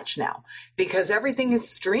want to watch now because everything is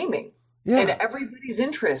streaming, and everybody's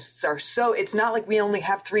interests are so. It's not like we only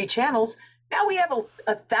have 3 channels. Now we have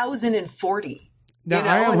 1,040. Now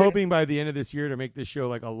I am hoping by the end of this year to make this show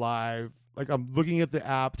like a live. Like I'm looking at the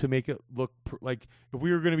app to make it look like if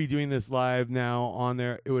we were going to be doing this live now on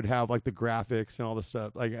there, it would have like the graphics and all the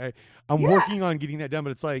stuff. Like I'm working on getting that done,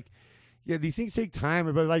 but it's like, these things take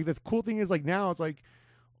time. But like the cool thing is like now it's like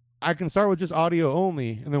I can start with just audio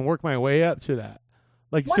only and then work my way up to that.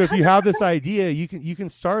 Like 100%. So if you have this idea, you can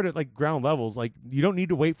start at like ground levels. Like you don't need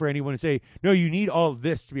to wait for anyone to say, no, you need all of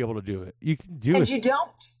this to be able to do it. You can do it. And you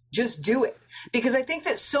don't. Just do it. Because I think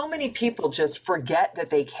that so many people just forget that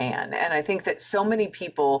they can. And I think that so many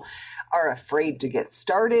people are afraid to get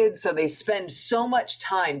started. So they spend so much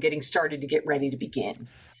time getting started to get ready to begin.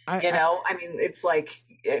 I mean, it's like,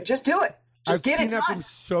 just do it. Just get it done. I've seen that from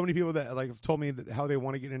so many people that like have told me that how they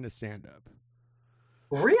want to get into stand-up.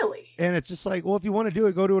 Really? And it's just like, well, if you want to do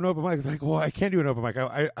it, go to an open mic. It's like, well, I can't do an open mic.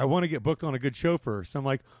 I want to get booked on a good show first. I'm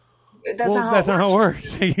like, that's not how it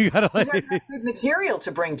works. You gotta you gotta have good material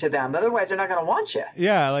to bring to them. Otherwise, they're not going to want you.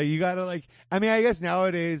 Yeah, like you gotta I mean, I guess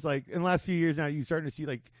nowadays, like in the last few years now, you're starting to see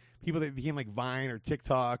like people that became like Vine or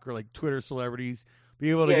TikTok or like Twitter celebrities be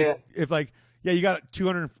able to get, if like, you got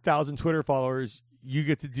 200,000 Twitter followers, you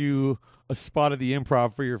get to do a spot at the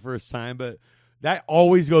Improv for your first time, but that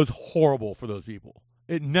always goes horrible for those people.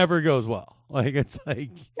 It never goes well. Like it's like,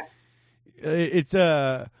 it's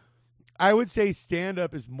I would say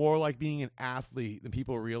stand-up is more like being an athlete than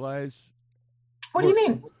people realize. What do you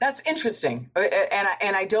mean? That's interesting.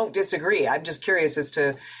 And I don't disagree. I'm just curious as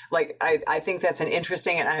to, like, I think that's an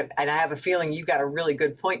interesting, and I have a feeling you got a really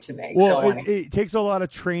good point to make. Well, it takes a lot of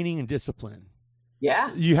training and discipline.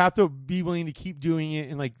 Yeah. You have to be willing to keep doing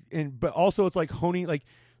it. But also it's like honing, like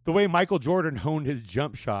the way Michael Jordan honed his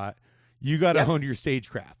jump shot, you got to hone your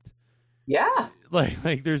stagecraft. Yeah.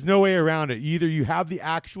 Like there's no way around it. Either you have the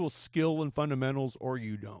actual skill and fundamentals or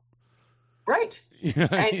you don't. Right.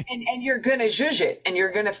 and you're going to zhuzh it, and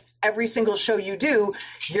you're going to, every single show you do,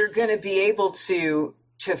 you're going to be able to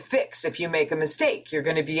fix if you make a mistake. You're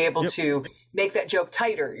going to be able to make that joke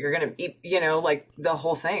tighter. You're going to, like the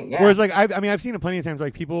whole thing. Yeah. Whereas like, I've seen it plenty of times,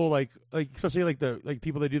 like people like especially like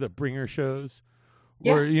people that do the bringer shows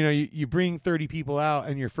where, you bring 30 people out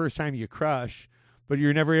and your first time you crush, but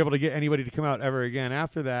you're never able to get anybody to come out ever again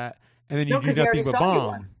after that. And then you do nothing but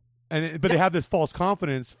bomb. But they have this false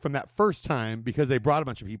confidence from that first time because they brought a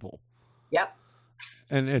bunch of people. Yep.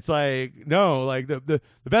 And it's like, no, like the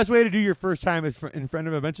best way to do your first time is in front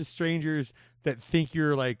of a bunch of strangers that think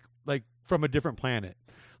you're like from a different planet.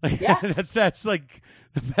 Like that's like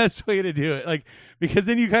the best way to do it. Like, because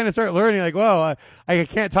then you kind of start learning like, well, I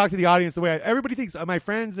can't talk to the audience the way everybody thinks. My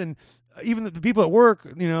friends and even the people at work,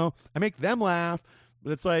 I make them laugh,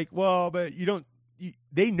 but it's like, well, but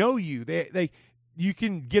they know you. You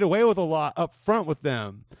can get away with a lot up front with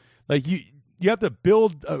them. Like you have to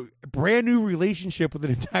build a brand new relationship with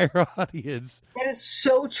an entire audience. That is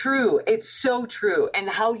so true. It's so true. And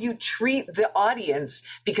how you treat the audience,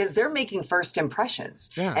 because they're making first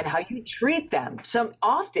impressions, and how you treat them.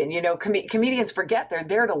 Often, comedians forget they're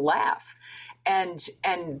there to laugh. And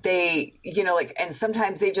they, and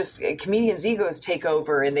sometimes they just, comedians' egos take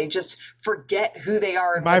over and they just forget who they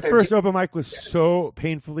are. And my first open mic was so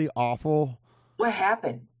painfully awful. What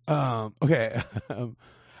happened? Okay.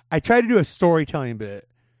 I tried to do a storytelling bit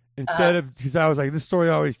instead of, because I was like, this story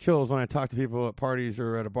always kills when I talk to people at parties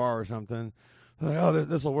or at a bar or something. I was like, oh,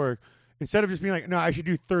 this will work. Instead of just being like, no, I should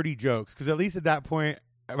do 30 jokes, because at least at that point,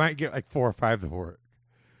 I might get like 4 or 5 to work.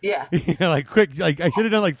 Yeah. Like quick, like I should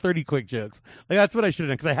have done like 30 quick jokes. Like that's what I should have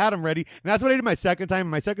done, because I had them ready. And that's what I did my second time. And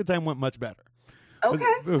my second time went much better.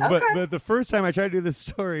 Okay. But the first time I tried to do this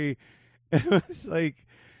story, it was like,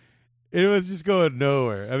 it was just going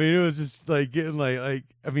nowhere. I mean, it was just like getting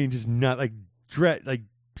just not like dread, like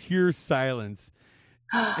pure silence.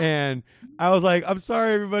 And I was like, I'm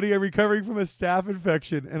sorry, everybody. I'm recovering from a staph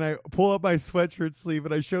infection. And I pull up my sweatshirt sleeve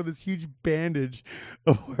and I show this huge bandage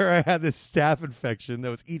of where I had this staph infection that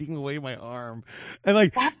was eating away my arm. And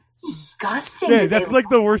like, that's disgusting. Yeah, that's like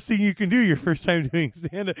the worst thing you can do your first time doing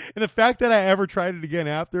stand-up. And the fact that I ever tried it again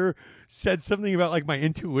after said something about like my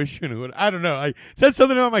intuition. I don't know. I said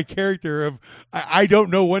something about my character of I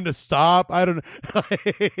don't know when to stop. I don't know. Or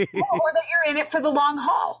that you're in it for the long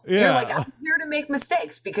haul. Yeah. You're like, I'm here to make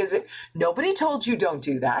mistakes, because nobody told you don't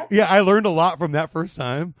do that. Yeah, I learned a lot from that first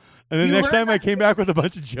time. And then next time I came back with a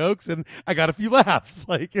bunch of jokes and I got a few laughs.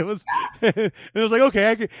 Like it was, it was like,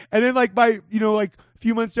 okay. And then like by, like a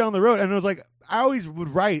few months down the road, and it was like, I always would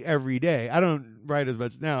write every day. I don't write as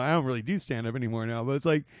much now. I don't really do stand up anymore now, but it's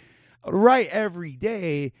like I would write every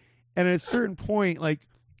day. And at a certain point, like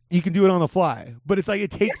you can do it on the fly, but it's like, it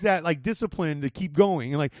takes that like discipline to keep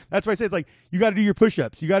going. And like, that's why I say it's like, you got to do your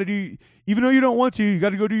push-ups. You got to do, even though you don't want to, you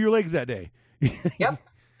got to go do your legs that day. Yep.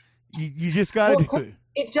 you just got to do it.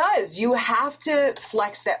 It does. You have to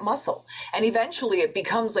flex that muscle. And eventually it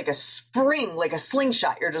becomes like a spring, like a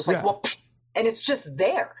slingshot. You're just like, well, and it's just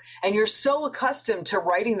there. And you're so accustomed to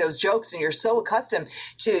writing those jokes, and you're so accustomed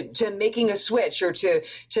to making a switch, or to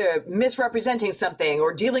misrepresenting something,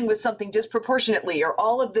 or dealing with something disproportionately, or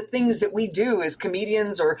all of the things that we do as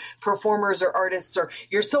comedians or performers or artists, or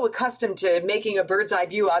you're so accustomed to making a bird's eye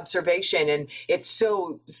view observation, and it's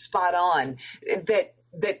so spot on that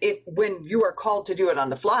when you are called to do it on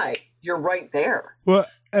the fly, you're right there. Well,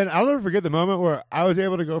 and I'll never forget the moment where I was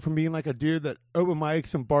able to go from being like a dude that open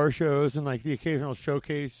mics and bar shows and like the occasional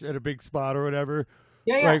showcase at a big spot or whatever.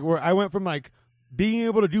 Yeah. Like where I went from like being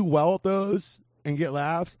able to do well at those and get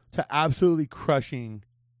laughs to absolutely crushing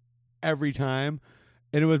every time.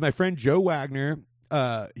 And it was my friend Joe Wagner.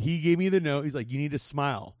 He gave me the note. He's like, you need to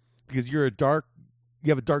smile because you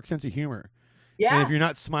have a dark sense of humor. Yeah. And if you're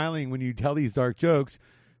not smiling when you tell these dark jokes,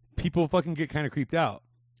 people fucking get kind of creeped out.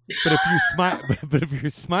 But if you're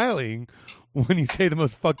smiling when you say the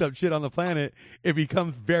most fucked up shit on the planet, it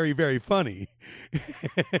becomes very, very funny.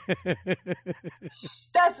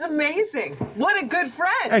 That's amazing. What a good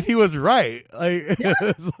friend. And he was right. Like, Yeah.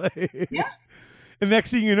 it was like, Yeah. And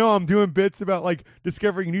next thing you know, I'm doing bits about like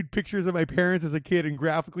discovering nude pictures of my parents as a kid and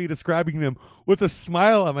graphically describing them with a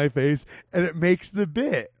smile on my face, and it makes the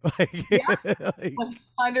bit. Like, Yeah. like,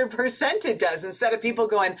 100% it does. Instead of people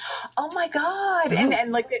going, "Oh my God,"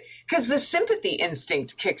 and like, because the sympathy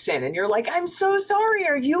instinct kicks in, and you're like, "I'm so sorry.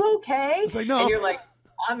 Are you okay?" It's like, no. And you're like,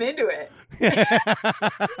 "I'm into it."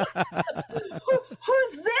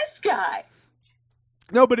 Who's this guy?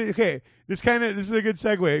 No, but okay. This is a good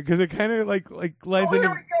segue because it kind of like lines Oh, here into. we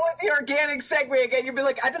go with the organic segue again. You'd be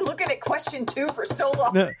like, "I've been looking at question 2 for so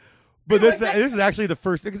long." No, but this is actually the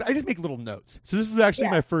first because I just make little notes. So this is actually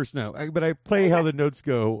my first note, but I play how the notes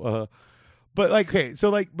go. But like, okay, so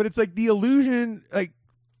like, but it's like the illusion. Like,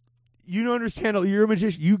 you don't understand. You're a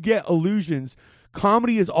magician. You get illusions.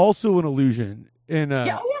 Comedy is also an illusion, and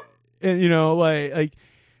and you know, like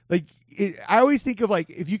I always think of like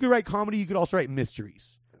if you could write comedy, you could also write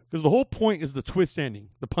mysteries because the whole point is the twist ending,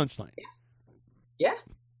 the punchline. Yeah.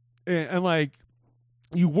 And like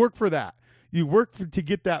you work for that. You work to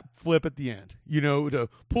get that flip at the end. You know, to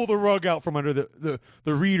pull the rug out from under the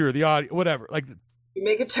reader, the audience, whatever. Like you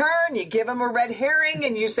make a turn, you give them a red herring,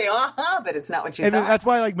 and you say, but it's not what you and thought. That's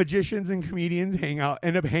why like magicians and comedians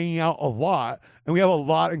end up hanging out a lot, and we have a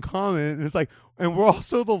lot in common. And it's like, and we're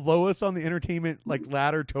also the lowest on the entertainment like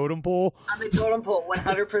ladder totem pole. On the totem pole,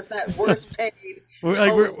 100% worst paid.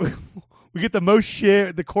 We get the most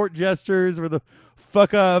shit, the court jesters or the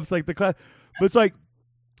fuck ups, like the class. But it's like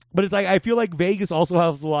I feel like Vegas also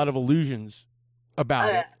has a lot of illusions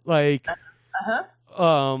about it. Like,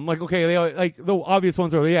 like okay, they like the obvious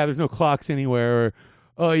ones are there's no clocks anywhere.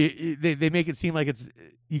 Or, they make it seem like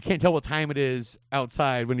you can't tell what time it is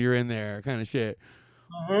outside when you're in there, kind of shit.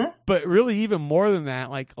 But really, even more than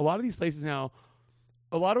that, like a lot of these places now,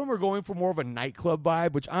 a lot of them are going for more of a nightclub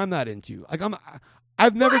vibe, which I'm not into. Like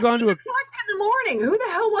I've never gone to 8 o'clock in the morning. Who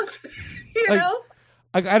the hell wants? You know.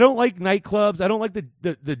 I don't like nightclubs. I don't like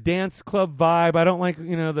the dance club vibe. I don't like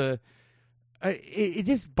it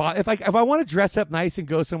just if I want to dress up nice and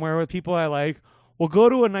go somewhere with people I like, we'll go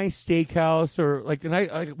to a nice steakhouse or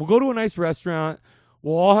we'll go to a nice restaurant.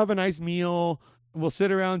 We'll all have a nice meal. We'll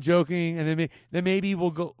sit around joking, and then maybe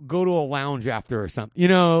we'll go to a lounge after or something. You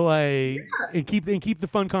know, and keep the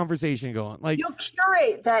fun conversation going. Like you'll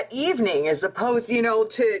curate that evening as opposed,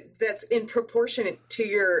 to that's in proportion to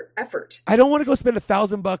your effort. I don't want to go spend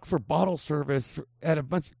 $1,000 for bottle service at a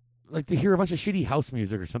bunch. Like to hear a bunch of shitty house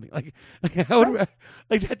music or something. Like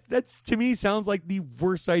that's to me sounds like the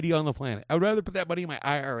worst idea on the planet. I would rather put that money in my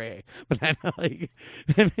IRA, but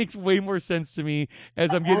it makes way more sense to me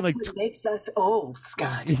as I'm getting like. What makes us old,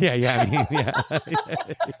 Scott. Yeah. I mean, yeah.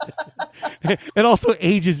 It also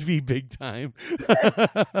ages me big time.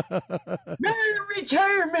 My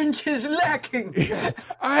retirement is lacking.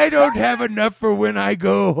 I don't have enough for when I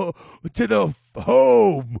go to the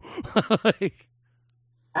home.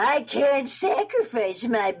 I can't sacrifice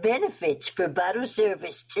my benefits for bottle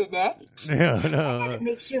service tonight. No. I gotta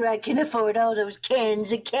make sure I can afford all those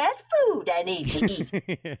cans of cat food I need to eat.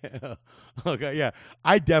 Yeah. Okay, yeah.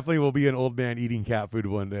 I definitely will be an old man eating cat food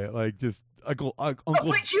one day. Like just Uncle.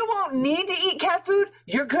 But you won't need to eat cat food.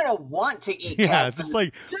 You're gonna want to eat cat food. Yeah, it's just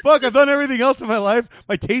like, fuck, I've done everything else in my life.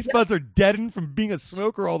 My taste buds are deadened from being a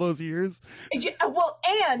smoker all those years. Yeah, well,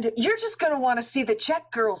 and you're just gonna want to see the Czech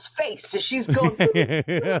girl's face as she's going.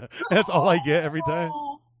 Yeah, that's all I get every time.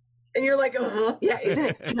 And you're like, yeah, isn't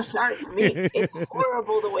it? Feel sorry for me. It's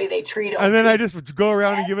horrible the way they treat them. And then I just go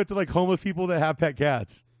around and give it to like homeless people that have pet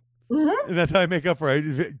cats. And that's how I make up for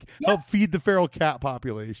it. Help feed the feral cat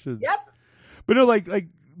population. Yep. But no,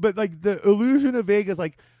 but the illusion of Vegas,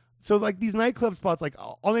 so these nightclub spots, like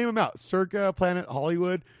I'll name them out: Circa, Planet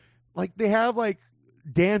Hollywood. Like they have like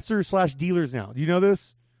dancers / dealers now. Do you know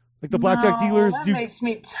this? Like the blackjack dealers. That makes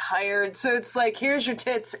me tired. So it's like, here's your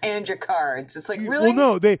tits and your cards. It's like, really?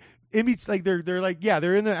 Well, no, they're in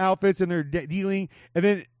the outfits and they're dealing, and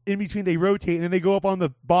then in between they rotate and then they go up on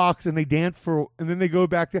the box and they dance and then they go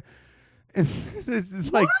back to. And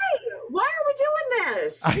it's like, why are we doing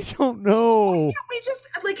this? I don't know. Why can't we just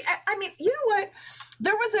I mean, you know what?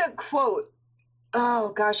 There was a quote oh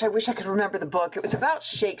gosh, I wish I could remember the book. It was about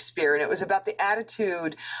Shakespeare, and it was about the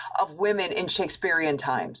attitude of women in Shakespearean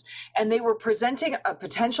times. And they were presenting a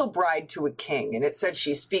potential bride to a king, and it said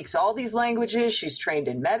she speaks all these languages, she's trained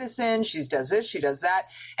in medicine, she does this, she does that.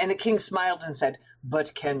 And the king smiled and said,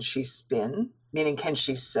 but can she spin? Meaning, can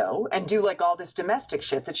she sew and do like all this domestic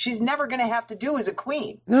shit that she's never going to have to do as a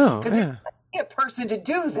queen? No, because yeah. a person to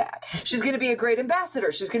do that. She's going to be a great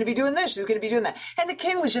ambassador. She's going to be doing this. She's going to be doing that. And the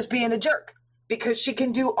king was just being a jerk because she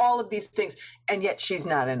can do all of these things, and yet she's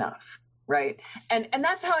not enough, right? And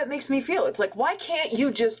that's how it makes me feel. It's like, why can't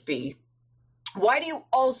you just be? Why do you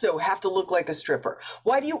also have to look like a stripper?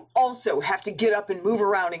 Why do you also have to get up and move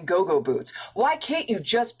around in go-go boots? Why can't you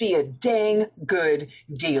just be a dang good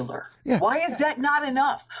dealer? Yeah. Why is that not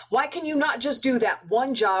enough? Why can you not just do that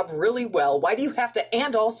one job really well? Why do you have to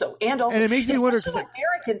and also? And it makes me wonder, it's an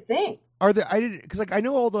American thing. Are there? I didn't, because like I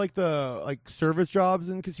know all the service jobs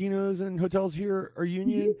in casinos and hotels here are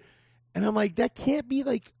union, and I'm like, that can't be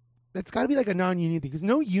like, that's got to be like a non-union thing, because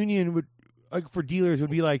no union would, like, for dealers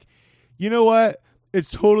would be like, you know what?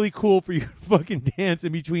 It's totally cool for you to fucking dance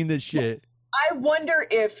in between this shit. I wonder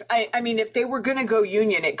if, I mean, if they were going to go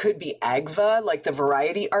union, it could be AGVA, like the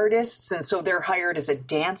variety artists. And so they're hired as a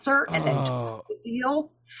dancer and then the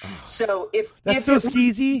deal. So That's so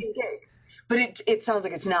skeezy. But it sounds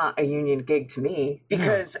like it's not a union gig to me,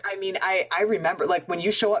 because I mean, I remember, like, when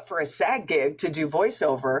you show up for a SAG gig to do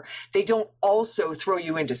voiceover, they don't also throw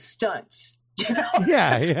you into stunts. You know?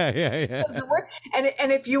 Yeah. Doesn't work.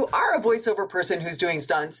 And if you are a voiceover person who's doing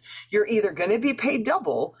stunts, you're either going to be paid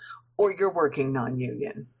double or you're working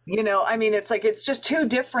non-union. You know, I mean, it's like, it's just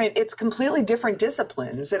it's completely different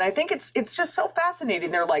disciplines. And I think it's just so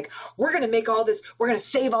fascinating. They're like, we're going to make all this, we're going to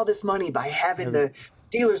save all this money by having the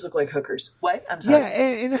dealers look like hookers. What? I'm sorry. Yeah,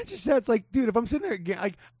 and that just that's like, dude, if I'm sitting there again,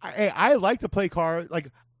 like, I like to play cards,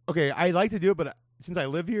 like, okay, I like to do it, but since I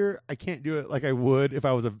live here, I can't do it like I would if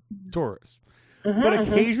I was a tourist. But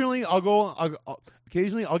occasionally I'll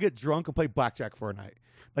get drunk and play blackjack for a night.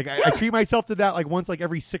 Like I treat myself to that like once like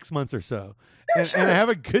every 6 months or so. And I have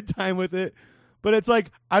a good time with it. But it's like,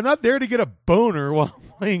 I'm not there to get a boner while I'm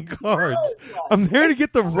playing cards. I'm there to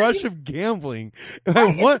get the rush of gambling. If I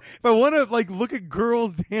want to like look at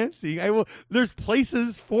girls dancing, I will. There's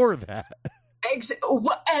places for that.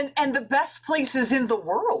 And the best places in the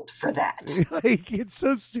world for that. Like, it's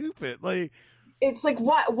so stupid. Like, it's like,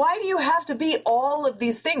 why do you have to be all of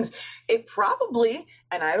these things? It probably,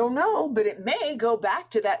 and I don't know, but it may go back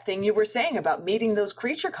to that thing you were saying about meeting those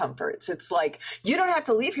creature comforts. It's like, you don't have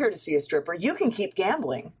to leave here to see a stripper. You can keep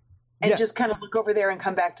gambling and just kind of look over there and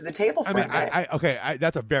come back to the table for a minute.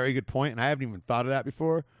 That's a very good point, and I haven't even thought of that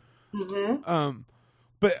before.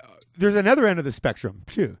 But there's another end of the spectrum,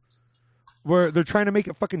 too, where they're trying to make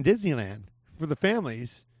it fucking Disneyland for the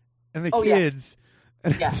families and the kids.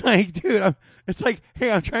 And it's like, dude, it's like, hey,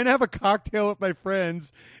 I'm trying to have a cocktail with my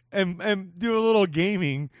friends and do a little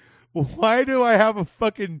gaming. Why do I have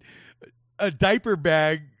a diaper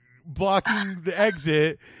bag blocking the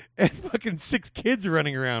exit and fucking 6 kids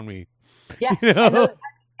running around me? Yeah. You know?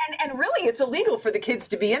 And really, it's illegal for the kids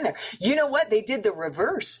to be in there. You know what? They did the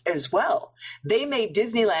reverse as well. They made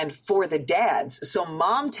Disneyland for the dads. So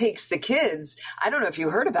mom takes the kids. I don't know if you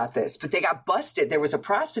heard about this, but they got busted. There was a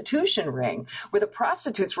prostitution ring where the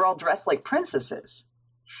prostitutes were all dressed like princesses.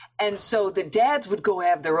 And so the dads would go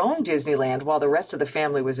have their own Disneyland while the rest of the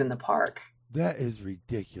family was in the park. That is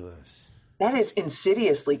ridiculous. That is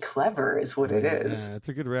insidiously clever, is what it is. Yeah, it's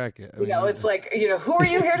a good racket. It's like, who are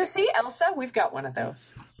you here to see? Elsa? We've got one of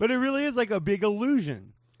those. But it really is like a big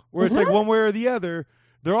illusion where it's like one way or the other.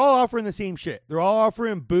 They're all offering the same shit. They're all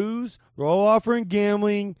offering booze. They're all offering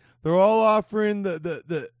gambling. They're all offering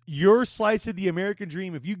the your slice of the American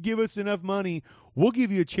dream. If you give us enough money, we'll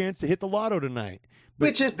give you a chance to hit the lotto tonight.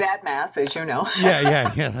 Which is bad math, as you know.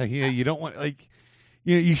 Yeah. You don't want, like,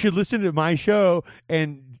 you should listen to my show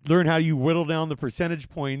and learn how you whittle down the percentage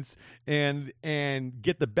points and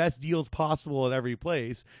get the best deals possible at every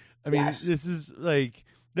place. I mean, this is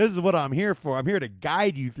what I'm here for. I'm here to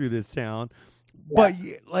guide you through this town. Yeah. But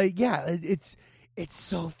it's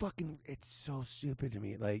so stupid to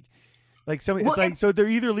me. So they're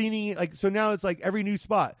either leaning, like, so now it's like every new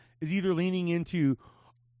spot is either leaning into,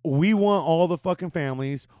 we want all the fucking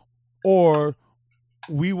families, or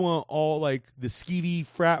we want all like the skeevy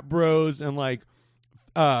frat bros and like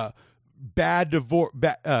bad divorce,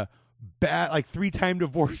 bad like 3-time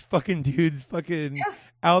divorce fucking dudes fucking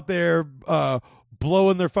out there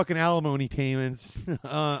blowing their fucking alimony payments.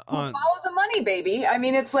 Follow the money, baby. I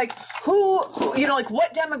mean, it's like, like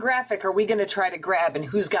what demographic are we going to try to grab and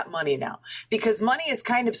who's got money now? Because money is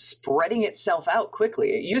kind of spreading itself out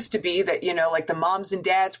quickly. It used to be that, like the moms and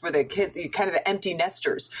dads were the kids, kind of the empty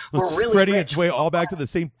nesters were really spreading rich. its way all back to the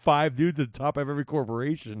same 5 dudes at the top of every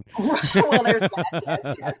corporation. Well, there's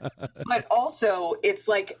that, yes. But also it's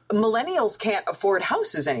like millennials can't afford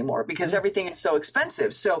houses anymore because everything is so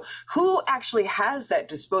expensive. So who actually has that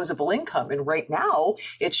disposable income? And right now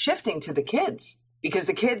it's shifting to the kids. Because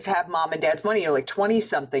the kids have mom and dad's money, like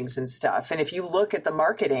 20-somethings and stuff. And if you look at the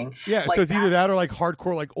marketing... Yeah, so it's either that or like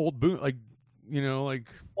hardcore, like old boom, like, like...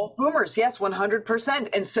 Old boomers, yes, 100%.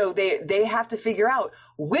 And so they have to figure out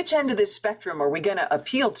which end of this spectrum are we going to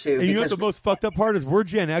appeal to. And you know what the most fucked up part is? We're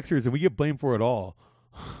Gen Xers and we get blamed for it all.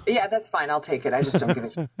 Yeah, that's fine. I'll take it. I just don't give a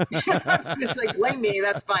shit. I'm just like, blame me.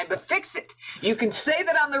 That's fine. But fix it. You can say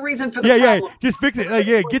that I'm the reason for the problem. Yeah, just fix it. Like,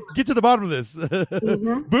 get to the bottom of this.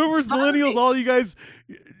 Boomers, millennials, all you guys,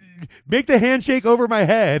 make the handshake over my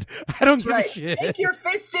head. I don't give a shit. Make your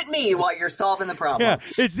fist at me while you're solving the problem.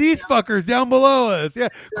 Yeah, it's these fuckers down below us. Yeah,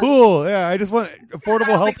 cool. Yeah, I just want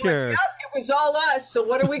affordable health care. Yep, it was all us, so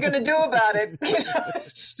what are we going to do about it?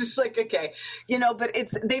 It's just like, okay. But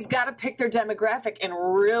they've got to pick their demographic and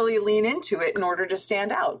really lean into it in order to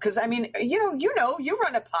stand out. Because, I mean, you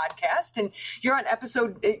run a podcast and you're on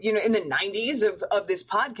episode, in the 90s of this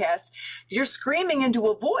podcast. You're screaming into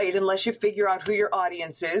a void unless you figure out who your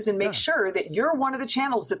audience is and make sure that you're one of the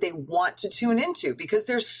channels that they want to tune into, because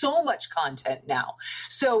there's so much content now.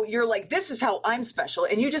 So you're like, this is how I'm special.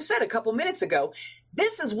 And you just said a couple minutes ago,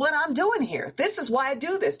 this is what I'm doing here. This is why I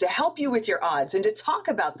do this, to help you with your odds and to talk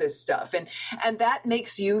about this stuff. And that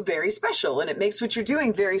makes you very special, and it makes what you're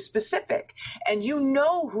doing very specific. And you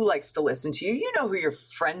know who likes to listen to you. You know who your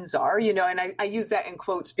friends are, and I use that in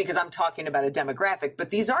quotes because I'm talking about a demographic, but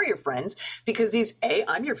these are your friends because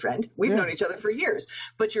I'm your friend. We've known each other for years,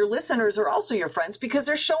 but your listeners are also your friends because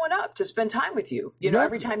they're showing up to spend time with you,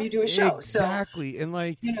 every time you do a show. Exactly. So,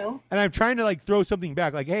 and and I'm trying to throw something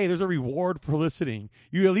back, like, hey, there's a reward for listening.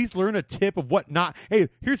 You at least learn a tip of what not. Hey,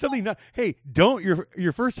 here's something not. Hey, don't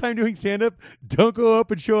your first time doing stand up. Don't go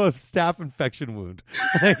up and show a staph infection wound.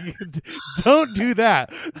 Don't do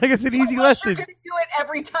that. It's an easy lesson. You're gonna do it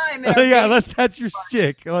every time. That's your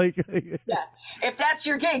shtick. Yeah, if that's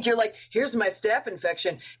your gig, you're like, here's my staph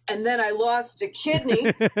infection, and then I lost a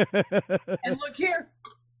kidney, and look here.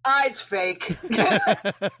 Eyes fake. Oh my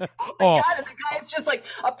God, and the guy is just like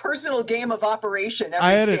a personal game of operation.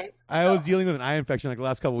 I was dealing with an eye infection the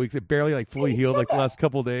last couple of weeks. It barely fully healed the last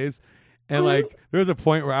couple of days. And there was a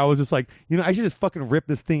point where I was just like, I should just fucking rip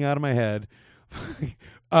this thing out of my head,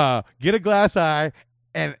 get a glass eye,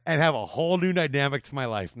 and have a whole new dynamic to my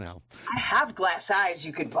life now. I have glass eyes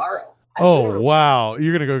you could borrow. Wow.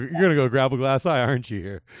 You're gonna go grab a glass eye, aren't you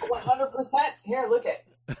here? 100%. Here, look it.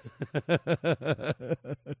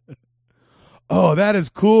 Oh, that is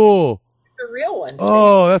cool. The real one.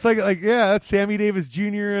 Oh, that's that's Sammy Davis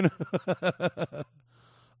Jr. and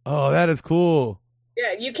oh, that is cool.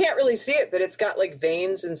 Yeah, you can't really see it, but it's got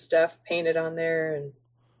veins and stuff painted on there, and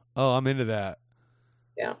oh, I'm into that.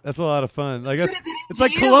 Yeah, that's a lot of fun. It's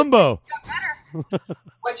like Columbo.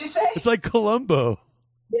 What'd you say? It's like Columbo.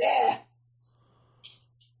 Yeah.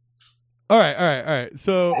 All right.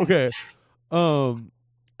 So okay,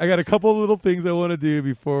 I got a couple of little things I want to do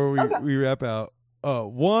before we wrap out.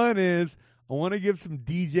 One is I want to give some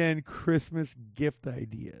DGen Christmas gift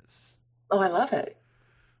ideas. Oh, I love it.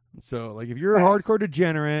 So, if you're a hardcore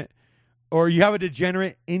degenerate or you have a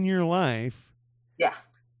degenerate in your life. Yeah.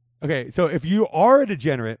 Okay, so if you are a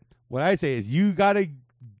degenerate, what I say is you got to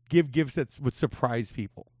give gifts that would surprise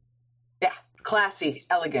people. Yeah. Classy,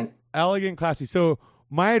 elegant. Elegant, classy. So,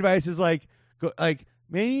 my advice is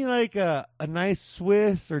maybe a nice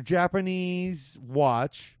Swiss or Japanese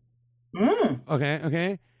watch.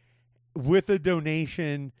 Okay. With a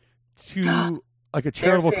donation to a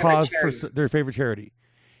charitable cause for their favorite charity.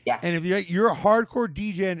 Yeah. And if you're a hardcore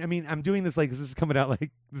DJ, I mean, I'm doing this this is coming out this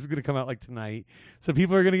is going to come out tonight. So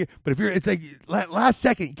people are going to get, but if it's last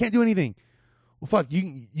second, you can't do anything. Well, fuck,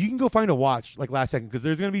 you can go find a watch last second because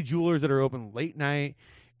there's going to be jewelers that are open late night.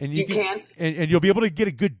 And you can. And you'll be able to get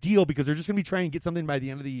a good deal because they're just going to be trying to get something by the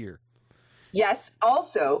end of the year. Yes.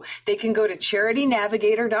 Also, they can go to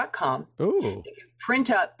charitynavigator.com. Oh. They can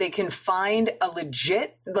print up. They can find a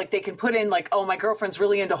legit, they can put in oh, my girlfriend's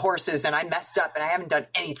really into horses and I messed up and I haven't done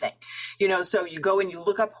anything. So you go and you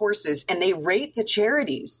look up horses and they rate the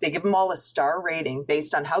charities. They give them all a star rating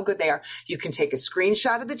based on how good they are. You can take a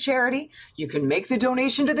screenshot of the charity. You can make the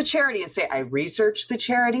donation to the charity and say, I researched the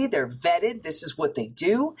charity. They're vetted. This is what they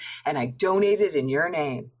do. And I donated in your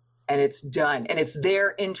name. and it's done, and it's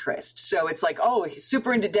their interest. So it's like, oh, he's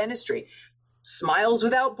super into dentistry. Smiles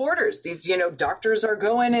Without Borders. These, doctors are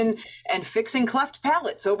going and fixing cleft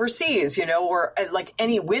palates overseas, or like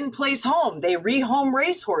any Win Place Home, they rehome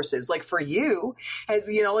racehorses. Like for you, as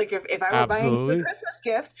like if I were buying you a Christmas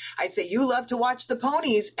gift, I'd say you love to watch the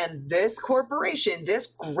ponies, and this corporation, this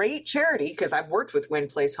great charity, because I've worked with Win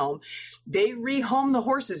Place Home, they rehome the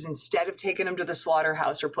horses instead of taking them to the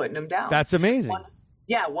slaughterhouse or putting them down. That's amazing.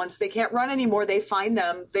 Once they can't run anymore, they find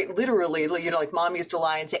them. They literally, like mom used to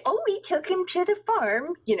lie and say, oh, we took him to the farm,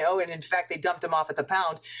 and in fact, they dumped him off at the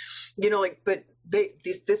pound, but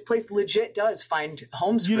this place legit does find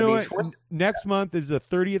homes for these horses. Next month is the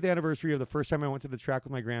 30th anniversary of the first time I went to the track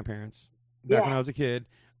with my grandparents back when I was a kid.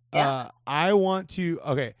 I want to,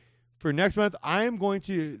 for next month, I am going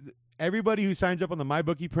to, everybody who signs up on the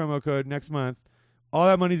MyBookie promo code next month, all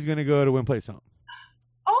that money is going to go to Win Place Home.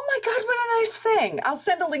 Oh my God, what a nice thing. I'll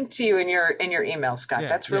send a link to you in your email, Scott.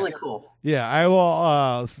 That's really cool. Yeah, I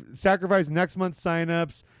will sacrifice next month's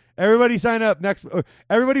signups. Everybody sign up next.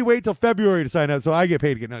 Everybody wait till February to sign up so I get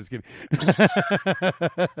paid again. No, just kidding.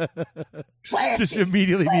 Just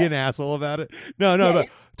immediately be an asshole about it. No, but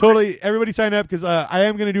totally. Everybody sign up because I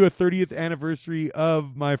am going to do a 30th anniversary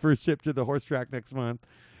of my first trip to the horse track next month.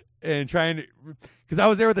 And trying to, because I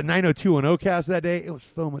was there with the 90210 cast that day. It was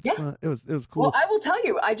so much fun. It was cool. Well, I will tell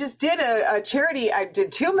you, I just did a charity. I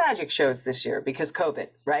did 2 magic shows this year because COVID,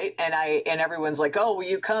 right? And everyone's like, oh, will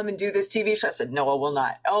you come and do this TV show? I said, no, I will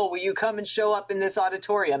not. Oh, will you come and show up in this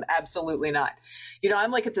auditorium? Absolutely not.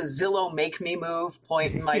 I'm like at the Zillow make me move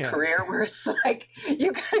point in my career where it's like,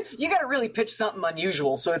 you got to really pitch something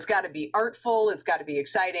unusual. So it's got to be artful. It's got to be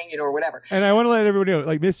exciting, or whatever. And I want to let everybody know,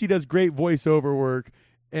 like Misty does great voiceover work.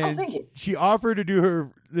 And thank you. She offered to do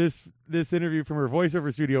this interview from her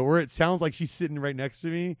voiceover studio where it sounds like she's sitting right next to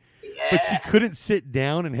me, but she couldn't sit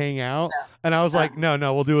down and hang out. No. And I was like, no,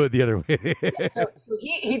 we'll do it the other way. So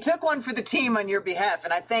he took one for the team on your behalf,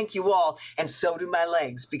 and I thank you all, and so do my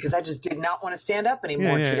legs, because I just did not want to stand up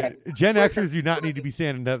anymore today. Gen Xers do not need to be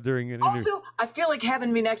standing up during an interview. Also, I feel like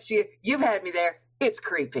having me next to you, you've had me there. It's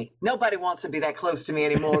creepy. Nobody wants to be that close to me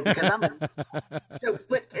anymore because I'm.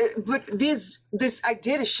 But I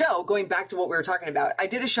did a show going back to what we were talking about. I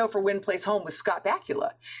did a show for Win Place Home with Scott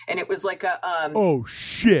Bakula, and it was like a. Oh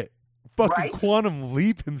shit! Fucking Quantum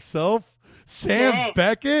Leap himself, Sam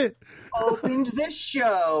Beckett opened the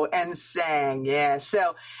show and sang. Yeah.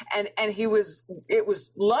 So and it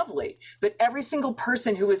was lovely. But every single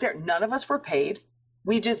person who was there, none of us were paid.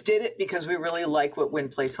 We just did it because we really like what Win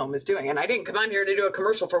Place Home is doing. And I didn't come on here to do a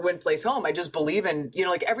commercial for Win Place Home. I just believe in,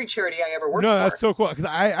 like every charity I ever worked for. No, that's so cool. Because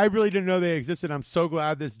I really didn't know they existed. I'm so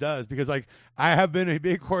glad this does. Because, like, I have been a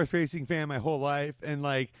big horse racing fan my whole life. And,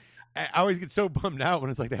 like, I always get so bummed out when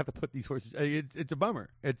it's like they have to put these horses. It's a bummer.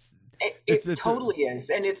 It totally is.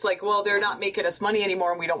 And it's like, well, they're not making us money anymore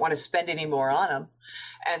and we don't want to spend any more on them.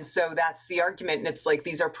 And so that's the argument. And it's like,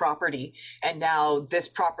 these are property. And now this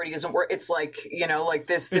property isn't worth. It's like, like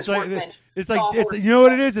this workbench. It's like, you know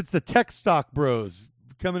what it is? It's the tech stock bros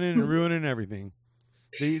coming in and ruining everything.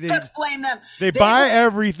 Let's blame them. They buy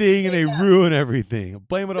everything and they ruin everything.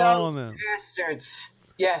 Blame it all on them. Bastards.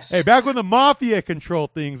 Yes. Hey, back when the mafia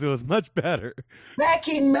controlled things, it was much better. Back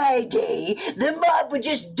in my day, the mob would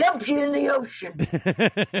just dump you in the ocean.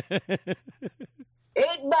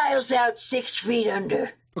 8 miles out, 6 feet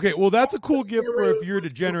under. Okay, well, that's a cool gift for if you're a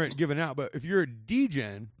degenerate giving out. But if you're a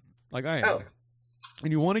degen, like I am,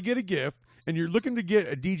 and you want to get a gift, and you're looking to get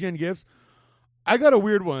a degen gifts, I got a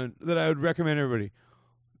weird one that I would recommend everybody.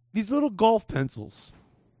 These little golf pencils.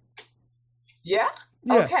 Yeah?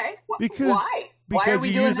 Okay. Why? Because Why are we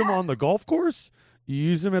you doing use them that? on the golf course, you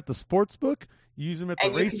use them at the sports book, you use them at the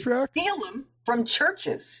racetrack. You can steal them from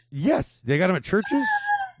churches. Yes, they got them at churches.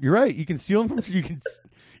 You're right. You can steal them from.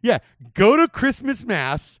 Go to Christmas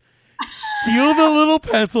Mass, steal the little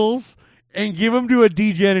pencils, and give them to a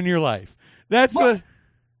degen in your life. That's what.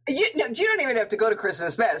 You don't even have to go to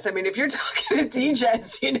Christmas Mass. I mean, if you're talking to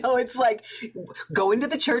degens, it's like go into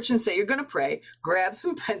the church and say you're going to pray, grab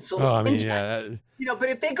some pencils. Oh, I mean, but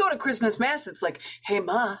if they go to Christmas Mass, it's like, hey,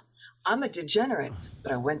 Ma, I'm a degenerate,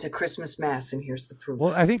 but I went to Christmas Mass and here's the proof.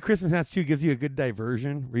 Well, I think Christmas Mass, too, gives you a good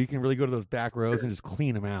diversion where you can really go to those back rows and just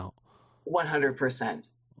clean them out. 100%.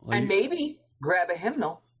 And maybe grab a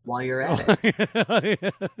hymnal while you're at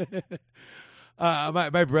it.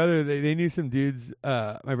 My brother, they knew some dudes.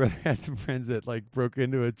 My brother had some friends that like broke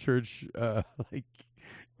into a church, like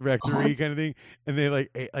rectory kind of thing, and they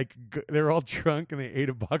they were all drunk and they ate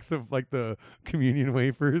a box of like the communion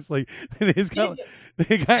wafers. Like they got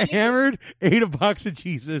hammered, ate a box of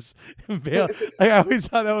Jesus, and bailed. Like I always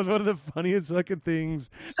thought that was one of the funniest fucking things.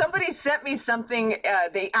 Somebody sent me something.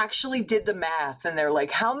 They actually did the math, and they're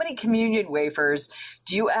like, "How many communion wafers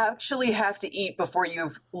do you actually have to eat before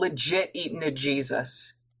you've legit eaten a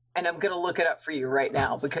Jesus?" And I'm going to look it up for you right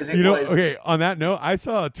now because it was... Okay, on that note, I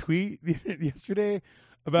saw a tweet yesterday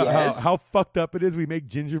about how fucked up it is we make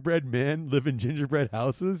gingerbread men live in gingerbread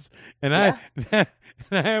houses. And I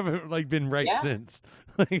haven't like been right since.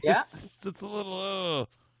 Like, it's a little...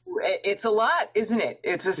 It's a lot, isn't it?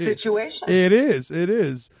 It's a situation. It is.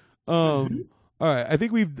 All right, I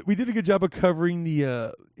think we did a good job of covering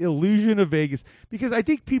the illusion of Vegas because I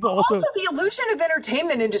think people also the illusion of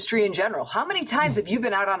entertainment industry in general. How many times have you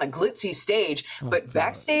been out on a glitzy stage, but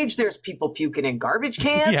backstage there's people puking in garbage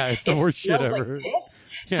cans? Yeah, it's the worst shit ever. Like this.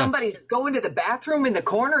 Yeah. Somebody's going to the bathroom in the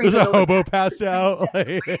corner. There's a hobo passed out.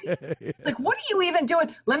 Like, what are you even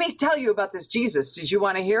doing? Let me tell you about this Jesus. Did you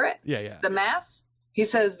want to hear it? Yeah. The math.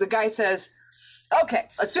 The guy says. Okay,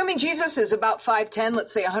 assuming Jesus is about 5'10",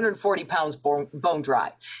 let's say 140 pounds bone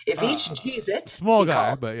dry. If each Jesus... Small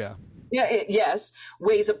guy, but yeah. Yes,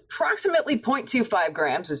 weighs approximately 0.25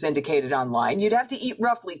 grams, as indicated online, you'd have to eat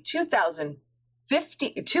roughly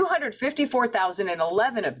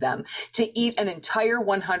 254,011 of them to eat an entire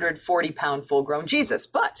 140-pound full-grown Jesus.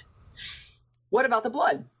 But what about the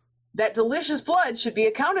blood? That delicious blood should be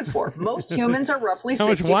accounted for. Most humans are roughly 60... How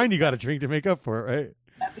much wine you got to drink to make up for it, right?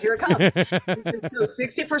 Here it comes. So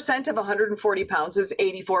 60% of 140 pounds is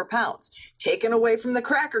 84 pounds. Taken away from the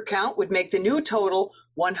cracker count would make the new total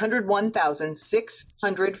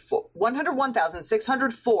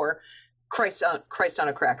 101,604 Christ on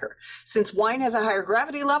a cracker. Since wine has a higher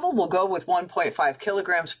gravity level, we'll go with 1.5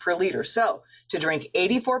 kilograms per liter. So to drink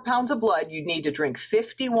 84 pounds of blood, you'd need to drink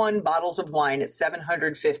 51 bottles of wine at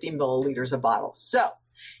 750 milliliters a bottle. So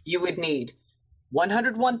you would need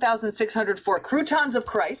 101,604 croutons of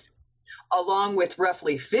Christ, along with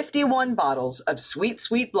roughly 51 bottles of sweet,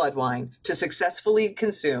 sweet blood wine to successfully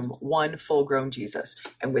consume one full-grown Jesus.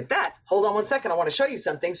 And with that, hold on one second. I want to show you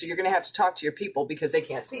something. So you're going to have to talk to your people because they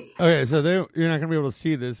can't see me. Okay, so you're not going to be able to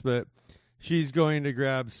see this, but she's going to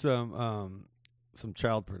grab some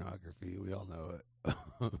child pornography. We all know it.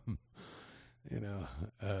 In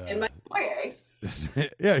my foyer.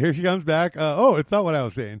 Yeah, here she comes back. It's not what I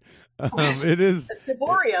was saying. It is a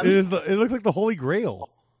ciborium. It looks like the Holy Grail.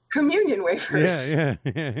 Communion wafers. Yeah.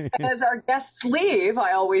 As our guests leave,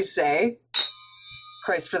 I always say,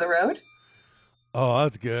 Christ for the road. Oh,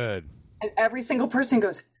 that's good. And every single person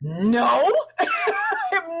goes, no.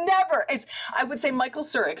 I've never. I would say Michael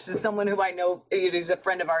Surix is someone who I know. He's a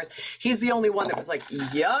friend of ours. He's the only one that was like,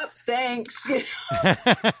 "Yup, thanks."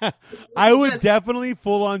 I would definitely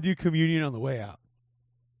full on do communion on the way out.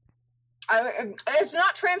 It's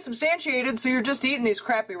not transubstantiated, so you're just eating these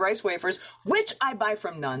crappy rice wafers, which I buy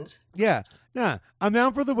from nuns. Yeah. Nah, I'm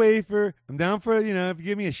down for the wafer. I'm down for, if you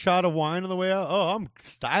give me a shot of wine on the way out, I'm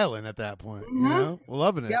styling at that point.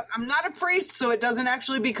 Loving it. Yep, I'm not a priest, so it doesn't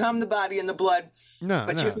actually become the body and the blood. No,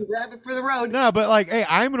 but you can grab it for the road. No, but hey,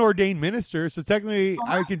 I'm an ordained minister, so technically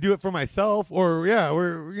I can do it for myself. Or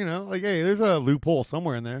hey, there's a loophole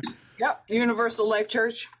somewhere in there. Yep, Universal Life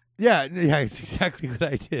Church. Yeah, it's exactly what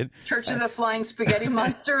I did. Church of the Flying Spaghetti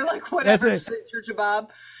Monster, whatever. Church of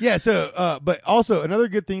Bob. Yeah, so, but also another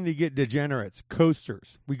good thing to get degenerates,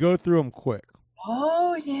 coasters. We go through them quick.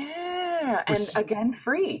 Oh, yeah. And again,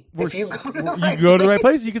 free. If you go to the right place. You go to the right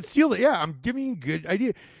place, you can seal it. Yeah, I'm giving you a good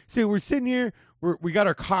idea. So we're sitting here, we got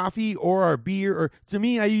our coffee or our beer. Or to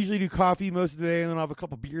me, I usually do coffee most of the day, and then I'll have a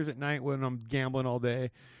couple beers at night when I'm gambling all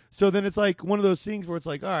day. So then it's like one of those things where it's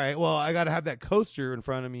like, all right, well, I got to have that coaster in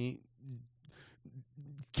front of me,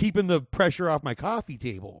 keeping the pressure off my coffee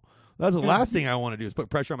table. That's the last thing I want to do is put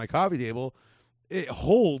pressure on my coffee table. It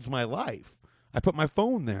holds my life. I put my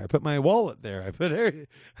phone there. I put my wallet there. That's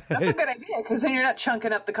a good idea because then you're not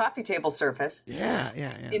chunking up the coffee table surface. Yeah.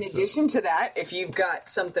 In addition to that, if you've got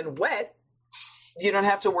something wet, you don't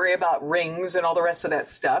have to worry about rings and all the rest of that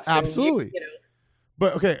stuff. Absolutely.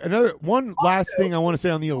 But okay, last thing I want to say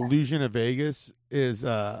on the illusion of Vegas is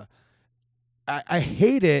I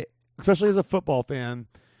hate it, especially as a football fan,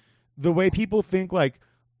 the way people think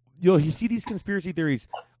you see these conspiracy theories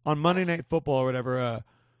on Monday Night Football or whatever.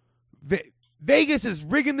 Vegas is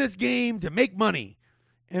rigging this game to make money.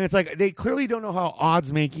 And it's like they clearly don't know how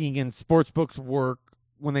odds making and sports books work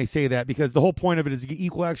when they say that, because the whole point of it is to get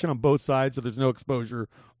equal action on both sides so there's no exposure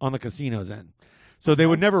on the casino's end. So they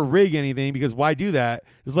would never rig anything because why do that?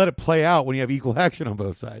 Just let it play out when you have equal action on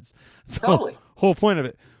both sides. So, totally. Whole point of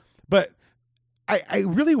it. But I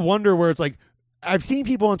really wonder where it's like, I've seen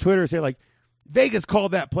people on Twitter say like, Vegas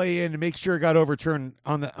called that play in to make sure it got overturned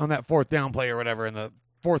on that fourth down play or whatever in the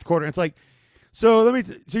fourth quarter. And it's like, so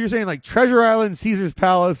you're saying like Treasure Island, Caesar's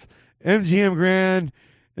Palace, MGM Grand,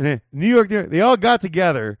 and then New York, they all got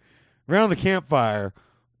together around the campfire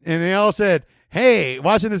and they all said, hey,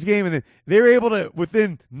 watching this game, and then they were able to,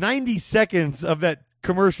 within 90 seconds of that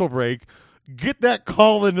commercial break, get that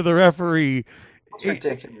call into the referee. It's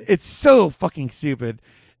ridiculous. It's so fucking stupid.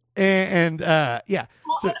 And yeah.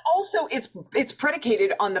 Well, and also it's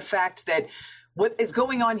predicated on the fact that what is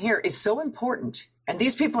going on here is so important, and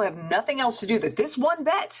these people have nothing else to do. That this one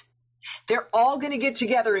bet, they're all going to get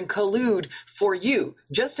together and collude for you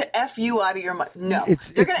just to F you out of your money. No,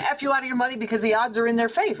 they're going to F you out of your money because the odds are in their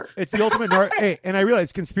favor. It's the ultimate. Hey, and I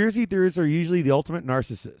realize conspiracy theorists are usually the ultimate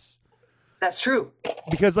narcissists. That's true.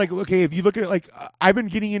 Because, like, okay, if you look at, like, I've been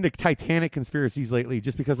getting into Titanic conspiracies lately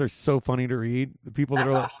just because they're so funny to read. The people that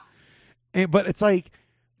That's are awesome. but it's like,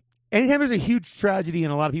 anytime there's a huge tragedy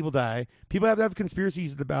and a lot of people die, people have to have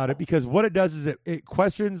conspiracies about it because what it does is it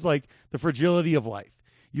questions, like, the fragility of life.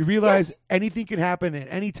 You realize anything can happen at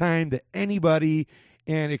any time to anybody,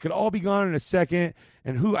 and it could all be gone in a second,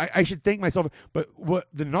 and I should thank myself. But what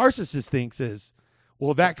the narcissist thinks is,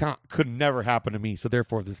 well, that could never happen to me, so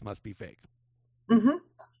therefore this must be fake. Mm-hmm.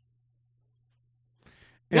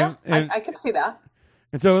 I can see that.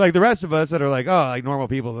 And so, like, the rest of us that are like, oh, like normal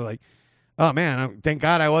people, they're like, oh, man, thank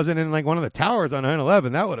God I wasn't in, like, one of the towers on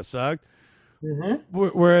 9/11. That would have sucked. Mm-hmm.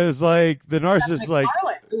 Whereas, like, the narcissist, like...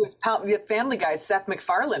 who was the Family Guy, Seth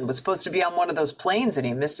MacFarlane, was supposed to be on one of those planes, and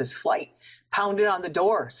he missed his flight. Pounded on the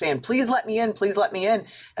door, saying, please let me in, please let me in.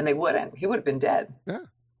 And they wouldn't. He would have been dead. Yeah.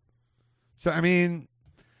 So, I mean...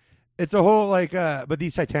 It's a whole, like, but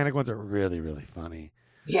these Titanic ones are really, really funny.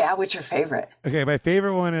 Yeah, what's your favorite? Okay, my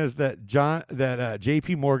favorite one is that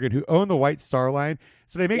J.P. Morgan, who owned the White Star Line,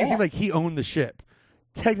 so they make it seem like he owned the ship.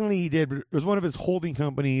 Technically, he did, but it was one of his holding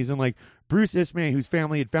companies, and, like, Bruce Ismay, whose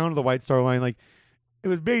family had founded the White Star Line, like, it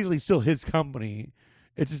was basically still his company.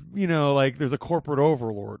 It's just, you know, like, there's a corporate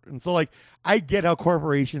overlord. And so, like, I get how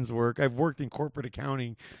corporations work. I've worked in corporate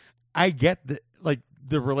accounting. I get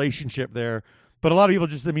the relationship there. But a lot of people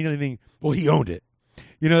just immediately think, well, he owned it.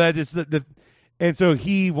 You know, that is and so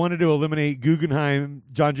he wanted to eliminate Guggenheim,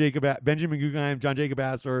 Benjamin Guggenheim, John Jacob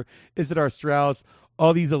Astor, Isidore Strauss,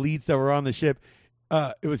 all these elites that were on the ship.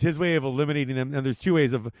 It was his way of eliminating them. And there's two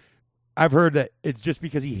ways I've heard that it's just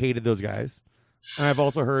because he hated those guys. And I've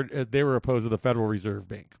also heard they were opposed to the Federal Reserve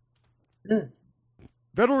Bank. Mm.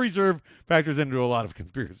 Federal Reserve factors into a lot of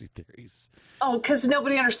conspiracy theories. Oh, because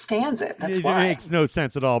nobody understands it. That's why. It makes no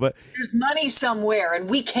sense at all. But there's money somewhere, and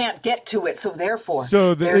we can't get to it, so therefore,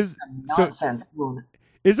 there's some nonsense.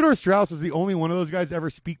 Isidore Strauss was the only one of those guys to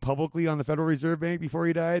ever speak publicly on the Federal Reserve Bank before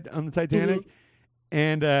he died on the Titanic,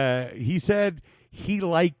 and he said he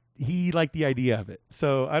liked the idea of it.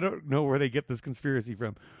 So I don't know where they get this conspiracy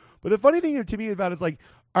from. But the funny thing to me about it is, like,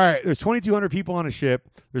 all right, there's 2,200 people on a ship.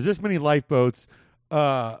 There's this many lifeboats.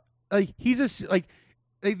 Like, he's just like.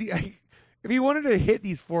 If he wanted to hit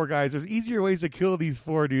these four guys, there's easier ways to kill these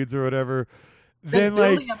four dudes or whatever. Then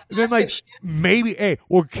maybe, hey,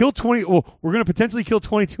 we'll kill 20. Well, we're gonna potentially kill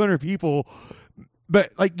 2,200 people,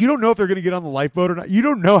 but like you don't know if they're gonna get on the lifeboat or not. You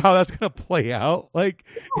don't know how that's gonna play out. Like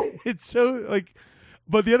it's so like.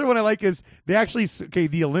 But the other one I like is they actually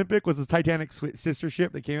the Olympic was the Titanic sister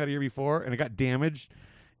ship that came out a year before and it got damaged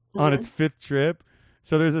on its fifth trip.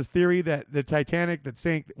 So there's this theory that the Titanic that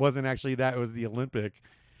sank wasn't actually that; it was the Olympic.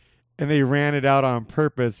 And they ran it out on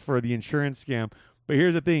purpose for the insurance scam. But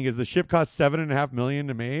here's the thing: is the ship cost $7.5 million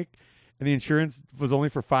to make, and the insurance was only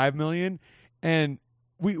for $5 million. And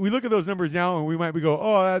we look at those numbers now, and we might go,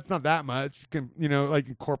 "Oh, that's not that much," you know, like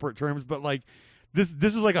in corporate terms. But like this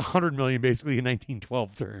is like $100 million basically in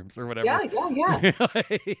 1912 terms or whatever.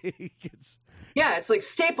 Yeah. It's like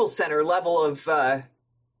Staples Center level of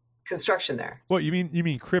construction there. What you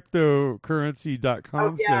mean cryptocurrency.com?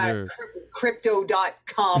 Oh yeah,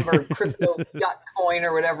 crypto.com or crypto.coin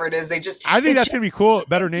or whatever it is. I think that's gonna be cool.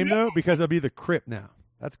 Better name though, because it'll be the Crypt now.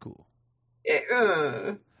 That's cool. Hey,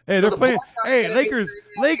 they're playing. Hey, Lakers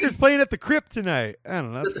playing at the Crypt tonight. I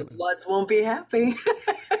don't know. But the Bloods won't be happy.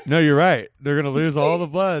 No, you're right. They're gonna lose all the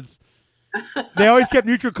Bloods. They always kept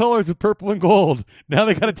neutral colors with purple and gold. Now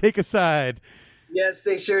they got to take a side. Yes,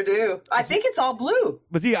 they sure do. I think it's all blue.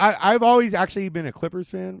 But see, I've always actually been a Clippers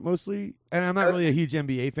fan mostly, and I'm not really a huge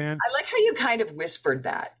NBA fan. I like how you kind of whispered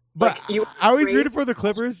that. But like I always rooted for the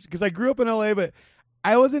Clippers because I grew up in LA, but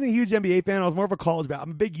I wasn't a huge NBA fan. I was more of a college fan.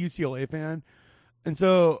 I'm a big UCLA fan. And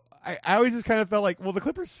so I always just kind of felt like, well, the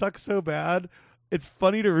Clippers suck so bad. it's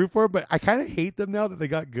funny to root for, but I kind of hate them now that they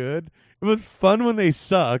got good. It was fun when they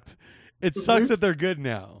sucked. It sucks that they're good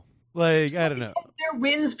now. Like, I don't know. Their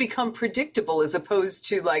wins become predictable as opposed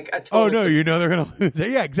to like a total. Oh, no, you know they're going to lose.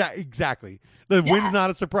 Yeah, exactly. The win's not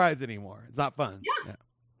a surprise anymore. It's not fun. Yeah.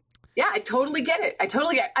 Yeah, I totally get it.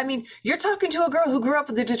 I mean, you're talking to a girl who grew up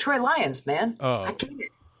with the Detroit Lions, man. Oh.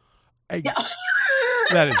 I get it.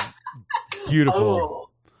 That is beautiful. Oh.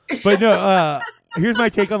 But no, here's my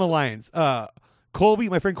take on the Lions.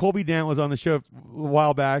 My friend Colby Dan was on the show a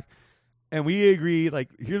while back, and we agree, like,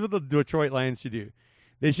 here's what the Detroit Lions should do.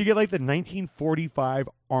 They should get, like, the 1945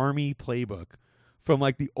 Army playbook from,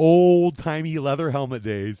 like, the old-timey leather helmet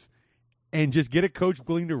days and just get a coach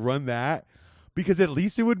willing to run that, because at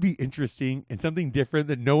least it would be interesting and something different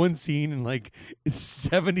that no one's seen in, like,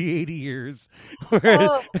 70, 80 years.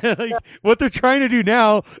 Whereas, like, what they're trying to do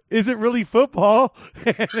now isn't really football.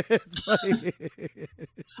 It's like...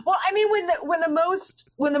 Well, I mean, when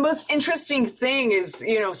the most interesting thing is,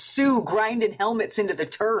 you know, Sue grinding helmets into the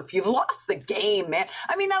turf, you've lost the game, man.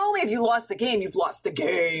 I mean, not only have you lost the game, you've lost the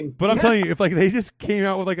game. But I'm telling you, if, like, they just came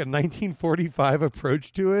out with, like, a 1945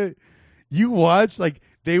 approach to it, you watch, like,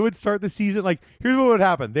 they would start the season, like, here's what would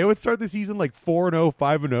happen. They would start the season, like, 4-0,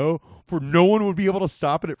 5-0, where no one would be able to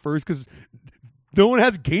stop it at first because no one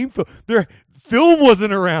has game film. Their film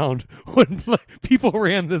wasn't around when, like, people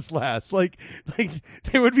ran this last. Like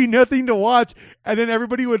there would be nothing to watch. And then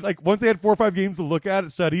everybody would, like, once they had 4 or 5 games to look at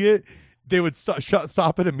it, study it, they would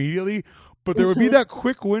stop it immediately. But there would be that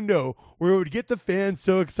quick window where it would get the fans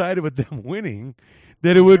so excited with them winning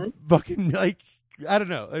that it would fucking, like, I don't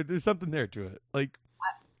know. Like, there's something there to it. Like,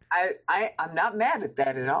 I'm not mad at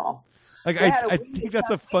that at all. Like, I think that's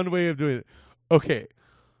a fun way of doing it. Okay.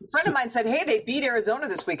 A friend of mine said, hey, they beat Arizona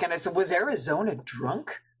this weekend. I said, was Arizona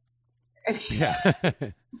drunk?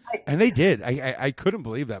 And and they did. I couldn't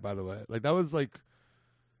believe that, by the way. Like, that was, like,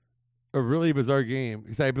 a really bizarre game.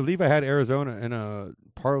 Because I believe I had Arizona in a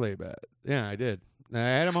parlay bet. Yeah, I did. I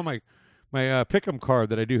had them on my pick'em card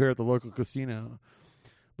that I do here at the local casino.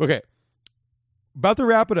 Okay. About to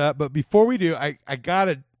wrap it up, but before we do, I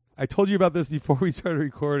told you about this before we started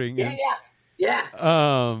recording.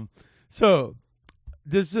 Yeah. So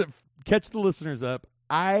just to catch the listeners up,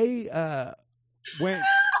 I went.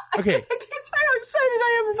 Okay. I can't tell you how excited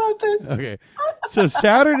I am about this. Okay. So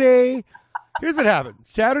Saturday, here's what happened.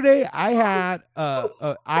 Saturday, I had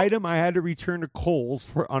an item I had to return to Kohl's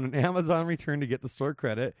on an Amazon return to get the store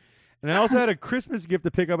credit, and I also had a Christmas gift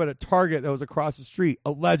to pick up at a Target that was across the street,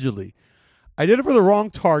 allegedly. I did it for the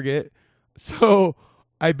wrong Target, so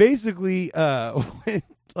I basically went,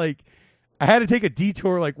 like, I had to take a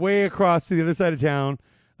detour, like, way across to the other side of town.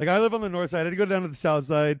 Like, I live on the north side. I had to go down to the south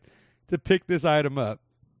side to pick this item up.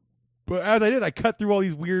 But as I did, I cut through all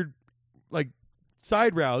these weird, like,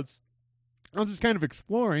 side routes. I was just kind of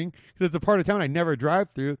exploring because it's a part of town I never drive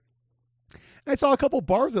through. And I saw a couple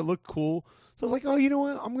bars that looked cool. So I was like, oh, you know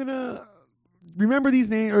what? I'm going to remember these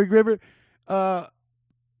names, or remember,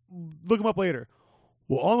 look them up later.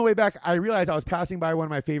 Well, on the way back, I realized I was passing by one of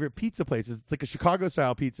my favorite pizza places. It's like a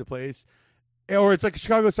Chicago-style pizza place. Or it's like a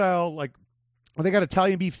Chicago-style, like, well, they got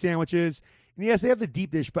Italian beef sandwiches. And yes, they have the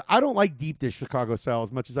deep dish, but I don't like deep dish Chicago-style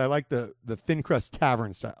as much as I like the thin crust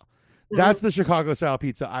tavern style. That's the Chicago-style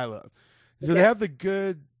pizza I love. So they have the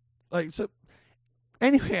good, like, so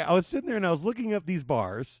anyway, I was sitting there and I was looking up these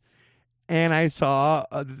bars, and I saw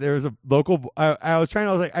there was a local, I was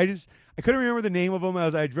like, I couldn't remember the name of them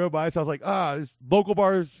as I drove by, so I was like, there's local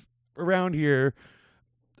bars around here.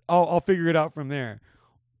 I'll figure it out from there.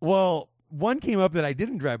 Well, one came up that I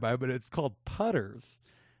didn't drive by, but it's called Putters.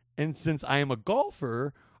 And since I am a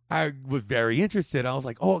golfer, I was very interested. I was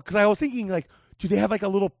like, because I was thinking, like, do they have, like, a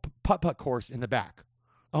little putt-putt course in the back?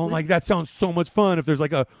 Oh, I'm like, that sounds so much fun. If there's,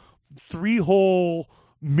 like, a 3-hole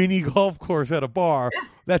mini golf course at a bar,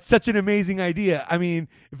 that's such an amazing idea. I mean,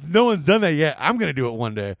 if no one's done that yet, I'm going to do it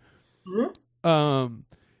one day.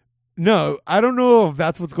 No, I don't know if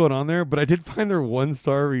that's what's going on there, but I did find their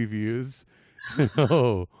 1-star reviews.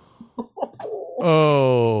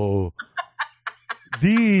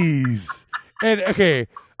 These. And okay,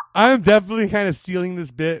 I'm definitely kind of stealing this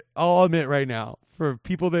bit, I'll admit right now, for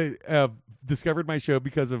people that have discovered my show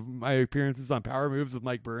because of my appearances on Power Moves with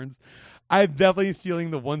Mike Burns. I'm definitely stealing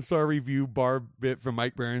the 1-star review bar bit from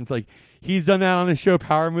Mike Burns. Like, he's done that on the show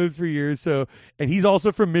Power Moves for years. So, and he's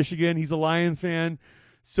also from Michigan. He's a Lions fan.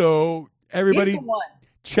 So everybody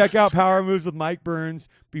check out Power Moves with Mike Burns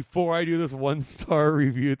before I do this 1-star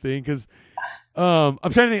review thing. Cause, I'm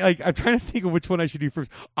trying to think of which one I should do first.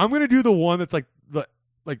 I'm going to do the one that's like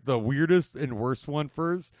the weirdest and worst one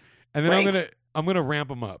first. And then I'm going to ramp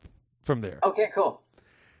them up from there. Okay, cool.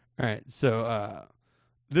 All right, so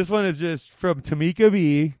this one is just from Tamika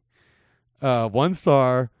B. 1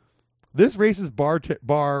 star. This racist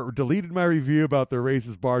bar deleted my review about their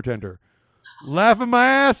racist bartender. Laughing my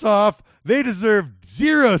ass off. They deserve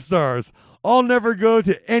 0 stars. I'll never go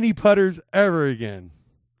to any putters ever again.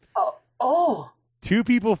 Oh. 2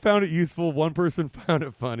 people found it useful. 1 person found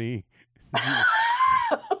it funny.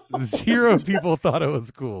 0 people thought it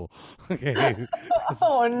was cool. Okay.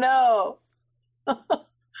 Oh, no.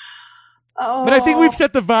 Oh. But I think we've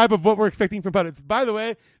set the vibe of what we're expecting from putters. By the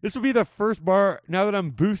way, this will be the first bar, now that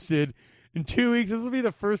I'm boosted, in 2 weeks, this will be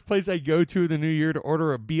the first place I go to in the new year to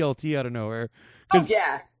order a BLT out of nowhere. Oh,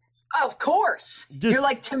 yeah. Of course. You're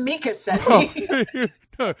like Tamika said.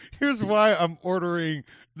 Here's why I'm ordering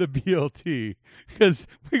the BLT. Because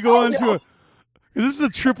we go into this is a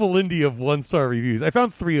triple Indy of 1-star reviews. I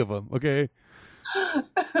found 3 of them, okay?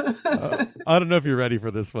 I don't know if you're ready for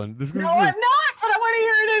this one. I'm not, but I want to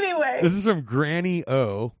hear it anyway. This is from Granny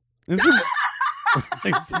O. This is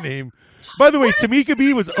like the name. By the way, Tamika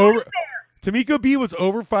B was over. Tamika B was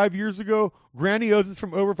over 5 years ago. Granny O's is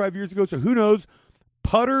from over 5 years ago. So who knows?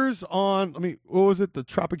 Putters on, what was it? The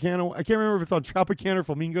Tropicana. I can't remember if it's on Tropicana or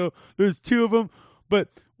Flamingo. There's 2 of them, but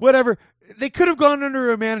whatever. They could have gone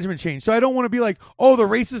under a management change. So I don't want to be like, oh, the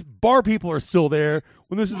racist bar people are still there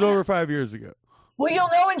when this is over 5 years ago. Well, you'll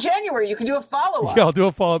know in January. You can do a follow-up. Yeah, I'll do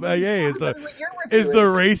a follow-up. Hey, is the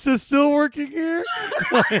racist still working here?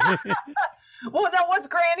 Well, now what's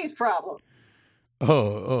Granny's problem?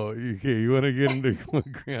 Oh, okay. You want to get into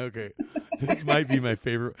okay? This might be my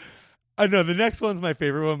favorite. I know the next one's my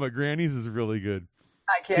favorite one, but Granny's is really good.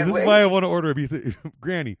 I can't wait. This is why I want to order a BLT.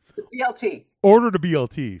 Granny. BLT. Ordered a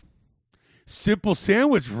BLT. Simple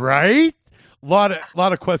sandwich, right? A lot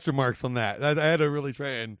of question marks on that. I had to really try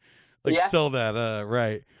and sell that.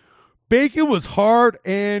 Right. Bacon was hard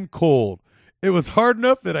and cold. It was hard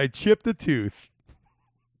enough that I chipped a tooth.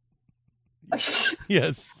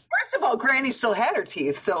 Yes. First of all, Granny still had her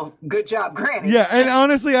teeth, so good job, Granny. Yeah, and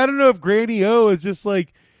honestly, I don't know if Granny O is just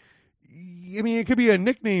like, it could be a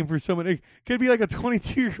nickname for someone. It could be like a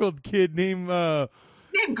 22-year-old kid named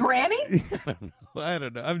Granny? I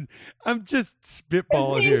don't know. I'm just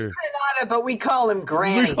spitballing here. His name's here. Granada, but we call him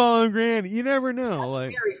Granny. We call him Granny. You never know.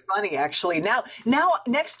 That's very funny, actually. Now,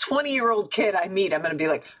 next 20-year-old kid I meet, I'm going to be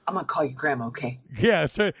like, I'm going to call you Grandma, okay? Yeah.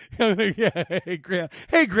 So, yeah.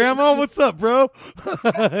 Hey, Grandma, what's up, bro?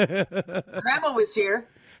 Grandma was here.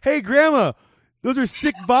 Hey, Grandma, those are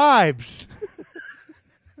sick vibes.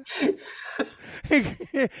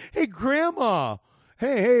 Hey, Grandma.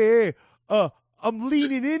 Hey. I'm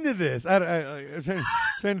leaning into this. I'm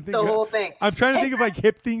trying to think the whole thing. I'm trying to think of like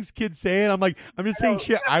hip things kids say, and I'm just saying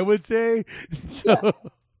shit I would say. So.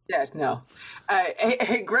 Yeah, no.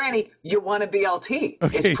 Hey, Granny, you want a BLT?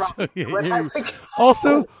 Okay,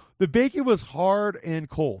 also, the bacon was hard and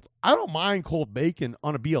cold. I don't mind cold bacon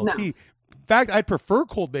on a BLT. No. In fact, I prefer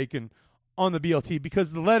cold bacon on the BLT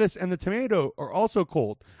because the lettuce and the tomato are also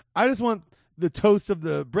cold. I just want the toast of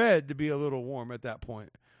the bread to be a little warm at that point.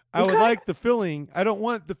 I would like the filling. I don't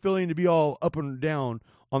want the filling to be all up and down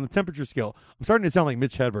on the temperature scale. I'm starting to sound like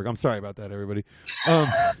Mitch Hedberg. I'm sorry about that, everybody.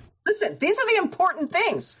 Listen, these are the important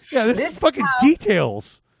things. Yeah, this is fucking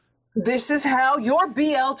details. This is how your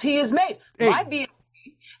BLT is made. Hey. My BLT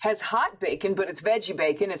has hot bacon, but it's veggie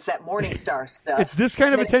bacon. It's that Morningstar stuff. It's this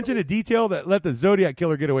kind of attention to detail that let the Zodiac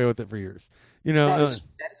Killer get away with it for years. You know, that is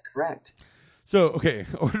correct. So, okay,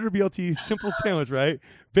 ordered a BLT, simple sandwich, right?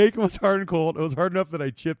 Bacon was hard and cold. It was hard enough that I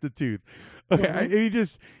chipped a tooth. Okay, you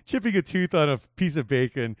just chipping a tooth on a piece of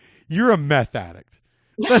bacon, you're a meth addict.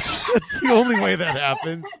 That's the only way that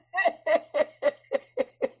happens.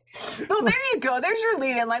 Well, there you go. There's your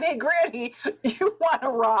lead-in line. Hey, Granny, you want a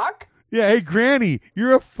rock? Yeah, hey, Granny,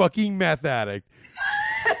 you're a fucking meth addict.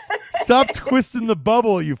 Stop twisting the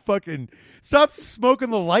bubble, you fucking... Stop smoking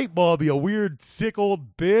the light bulb, you weird, sick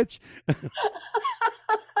old bitch.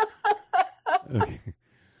 Okay.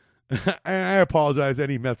 I apologize to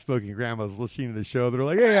any meth smoking grandmas listening to the show. They're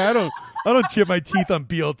like, hey, I don't chip my teeth on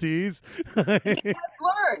BLTs. He has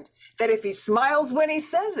learned that if he smiles when he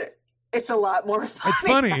says it, it's a lot more funny. It's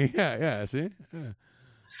funny. Yeah, see? Yeah.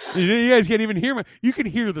 You guys can't even hear you can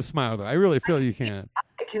hear the smile, though. I really feel you can.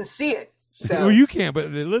 I can see it. So. Well, you can't,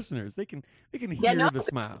 but the listeners, they can hear the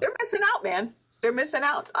smile. They're missing out, man. They're missing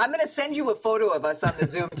out. I'm going to send you a photo of us on the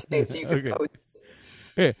Zoom today so you can post.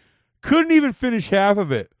 Hey, couldn't even finish half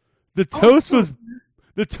of it. The toast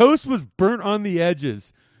was burnt on the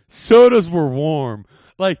edges. Sodas were warm.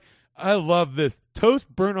 Like, I love this. Toast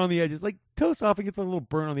burnt on the edges. Like, toast often gets a little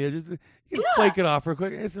burnt on the edges. You can flake it off real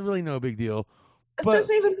quick. It's really no big deal. It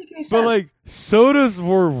doesn't even make any sense. But, like, sodas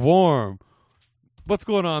were warm. What's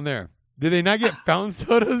going on there? Did they not get fountain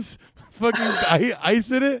sodas, fucking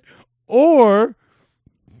ice in it, or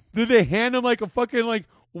did they hand them like a fucking like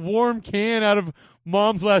warm can out of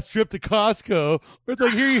Mom's last trip to Costco? Where it's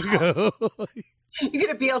like, here you go. You get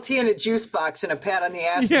a BLT and a juice box and a pat on the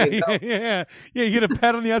ass. Yeah. You get a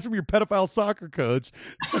pat on the ass from your pedophile soccer coach.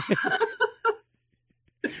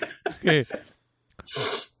 Okay.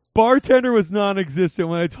 Bartender was non-existent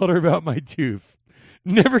when I told her about my tooth.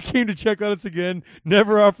 Never came to check on us again.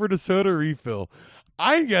 Never offered a soda refill.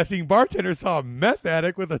 I'm guessing bartender saw a meth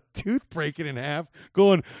addict with a tooth breaking in half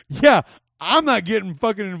going, yeah, I'm not getting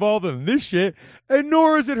fucking involved in this shit. And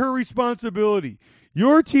nor is it her responsibility.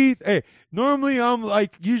 Your teeth, hey, normally I'm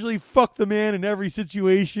like usually fuck the man in every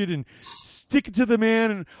situation and stick it to the man.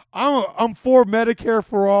 And I'm for Medicare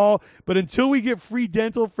for all. But until we get free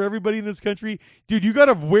dental for everybody in this country, dude, you got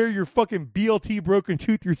to wear your fucking BLT broken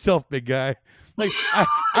tooth yourself, big guy. Like,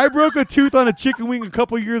 I broke a tooth on a chicken wing a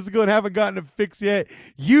couple years ago and haven't gotten it fixed yet.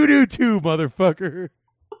 You do too, motherfucker.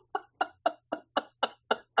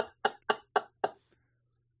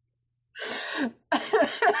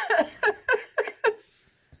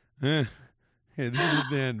 Hey, this is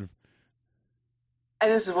the end.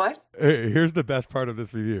 And this is what? Here's the best part of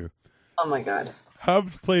this review. Oh, my God.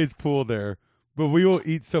 Hubs plays pool there, but we will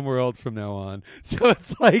eat somewhere else from now on. So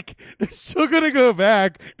it's like they're still going to go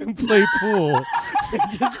back and play pool. They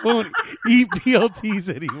just won't eat BLTs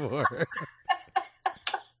anymore.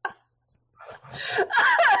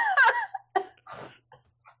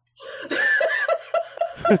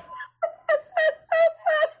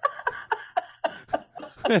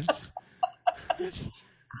 That's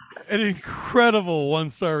an incredible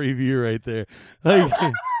 1-star review right there. Like,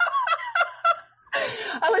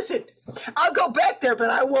 listen, I'll go back there, but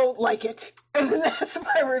I won't like it. And that's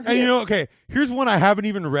my review. And okay, here's one I haven't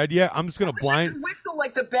even read yet. I'm just gonna I could whistle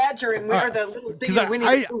like the badger and or the little thing and Winnie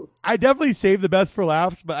the Pooh. I definitely saved the best for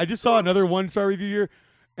laughs, but I just saw another 1-star review here.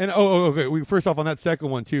 And okay. First off on that second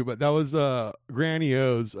one too, but that was Granny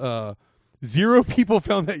O's. 0 people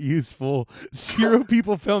found that useful. 0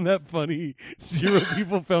 people found that funny. 0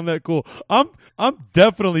 people found that cool. I'm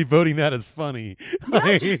definitely voting that as funny.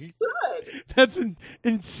 Yes, like, good. That's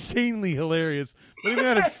insanely hilarious.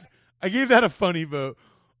 I gave that a funny vote.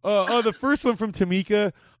 The first one from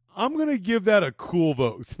Tamika, I'm gonna give that a cool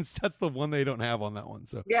vote since that's the one they don't have on that one.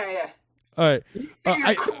 So yeah. All right.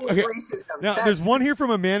 Cool with racism. Now there's one here from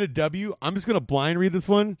Amanda W. I'm just gonna blind read this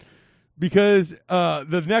one. Because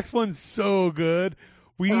the next one's so good,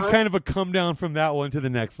 we need kind of a come down from that one to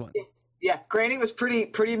the next one. Yeah, Granny was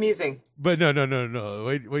pretty amusing. But no.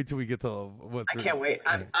 Wait till we get to what. I can't wait.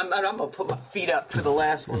 I'm gonna put my feet up for the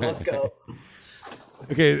last one. Let's go.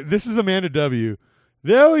 Okay, this is Amanda W.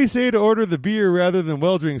 They always say to order the beer rather than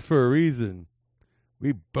well drinks for a reason.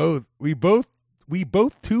 We both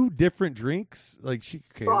 2 different drinks. Like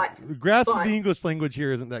grasp of the English language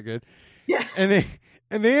here isn't that good. Yeah, and they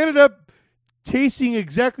ended up tasting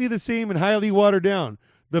exactly the same and highly watered down.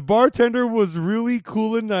 The bartender was really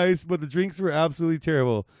cool and nice, but the drinks were absolutely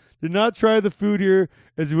terrible. Did not try the food here,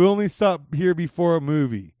 as we only stopped here before a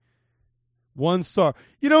movie. 1 star.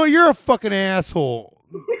 You know what? You're a fucking asshole,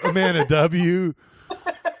 Amanda W.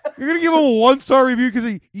 You're going to give him a 1-star review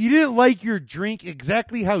because you didn't like your drink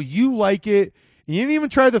exactly how you like it. And you didn't even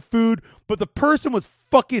try the food, but the person was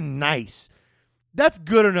fucking nice. That's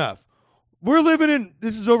good enough. We're living in,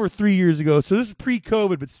 this is over 3 years ago, so this is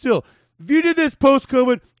pre-COVID, but still, if you did this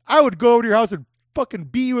post-COVID, I would go over to your house and fucking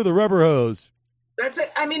beat you with a rubber hose. That's it.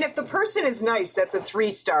 I mean, if the person is nice, that's a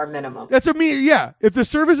 3-star minimum. Yeah. If the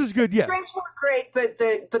service is good, yeah. The drinks weren't great,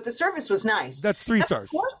 but the service was nice. That's 3 stars.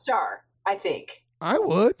 4-star, I think. I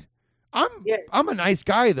would. I'm a nice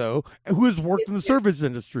guy though, who has worked in the service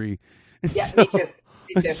industry. Yeah, me too.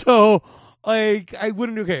 So, like, I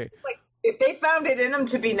wouldn't. Okay. It's like, if they found it in them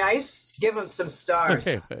to be nice, give them some stars.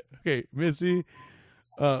 Okay, Missy.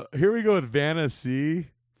 Here we go with Vanna C.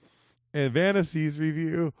 And Vanna C's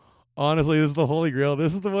review. Honestly, this is the holy grail.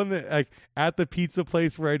 This is the one that, like, at the pizza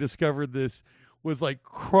place where I discovered this, was like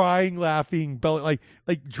crying, laughing, like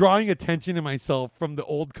drawing attention to myself from the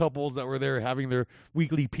old couples that were there having their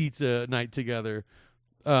weekly pizza night together.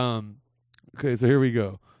 Okay, so here we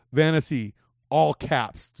go. Vanna C, all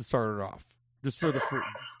caps to start it off. Just to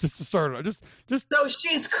start it off. Just so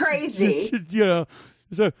she's crazy. You know,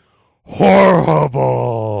 so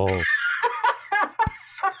horrible.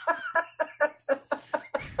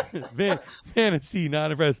 Vanna C,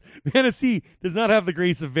 not impressed. Vanna C does not have the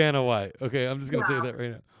grace of Vanna White. Okay, I'm just going to say that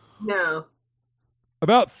right now. No.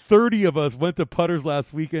 About 30 of us went to Putter's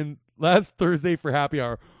last Thursday for happy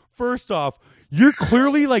hour. First off, you're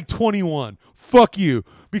clearly like 21. Fuck you.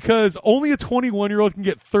 Because only a 21-year-old can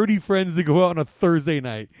get 30 friends to go out on a Thursday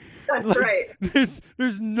night. That's right.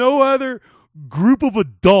 There's no other group of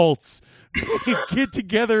adults that get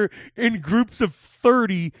together in groups of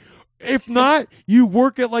 30. If not, you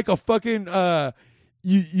work at like a fucking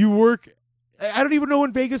you work. I don't even know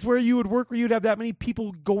in Vegas where you would work where you'd have that many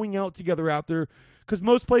people going out together out there. Because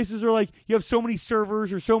most places are like, you have so many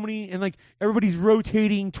servers or so many, and like everybody's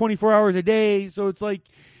rotating 24 hours a day. So it's like,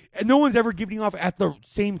 and no one's ever giving off at the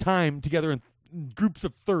same time together in groups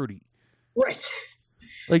of 30. Right.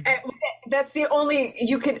 Like, and that's the only,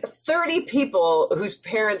 30 people whose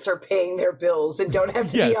parents are paying their bills and don't have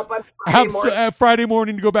to be up on Friday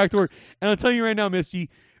morning to go back to work. And I'll tell you right now, Misty,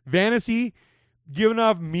 Fantasy, giving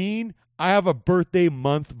off mean, I have a birthday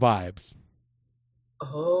month vibes.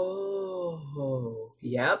 Oh,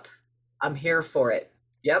 yep. I'm here for it.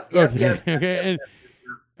 Yep. Okay. And,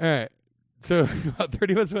 all right. So about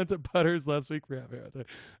 30 of us went to Putters last week for happy hour.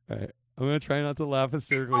 All right. I'm going to try not to laugh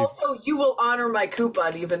hysterically. Also, you will honor my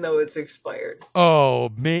coupon even though it's expired. Oh,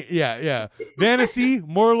 man. Yeah. Fantasy,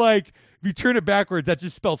 more like if you turn it backwards, that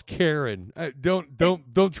just spells Karen.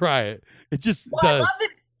 Don't try it. It just does. I love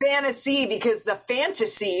it. Fantasy, because the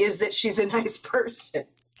fantasy is that she's a nice person.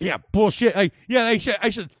 Yeah, bullshit. I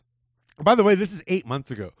should. By the way, this is 8 months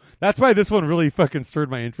ago. That's why this one really fucking stirred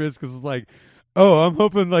my interest, because it's like, oh, I'm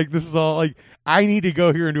hoping like this is all like I need to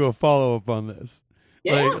go here and do a follow up on this.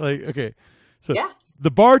 Yeah. Like okay. So the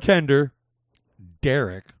bartender,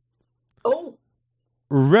 Derek,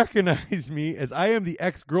 recognized me as I am the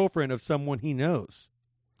ex-girlfriend of someone he knows.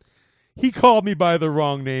 He called me by the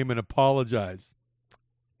wrong name and apologized.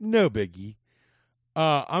 No biggie.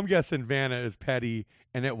 I'm guessing Vanna is petty,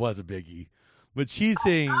 and it was a biggie. But she's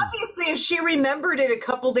saying... Obviously, if she remembered it a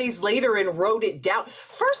couple days later and wrote it down...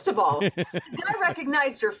 First of all, the guy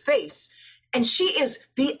recognized her face, and she is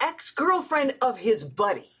the ex-girlfriend of his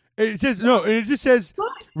buddy. It just says,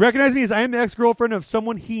 recognize me as I am the ex-girlfriend of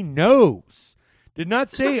someone he knows. Did not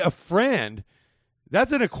say a friend.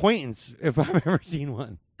 That's an acquaintance, if I've ever seen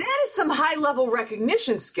one. That is some high-level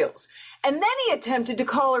recognition skills. And then he attempted to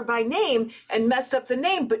call her by name and messed up the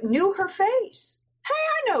name, but knew her face. Hey,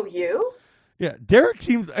 I know you. Yeah, Derek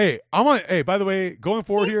seems. Hey, I'm on. Hey, by the way, going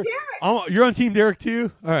forward Team here, you're on Team Derek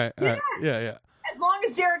too. All right. Yeah. As long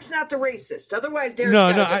as Derek's not the racist, otherwise Derek's no.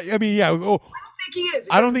 I mean, yeah. Oh, I don't think he is.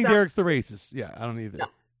 I don't think Derek's the racist. Yeah, I don't either. No.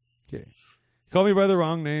 Okay, call me by the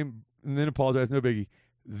wrong name and then apologize. No biggie.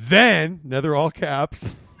 Then, another all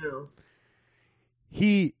caps. No.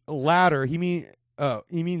 She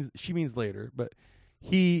means later, but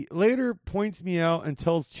he later points me out and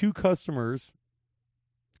tells two customers,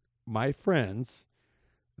 my friends,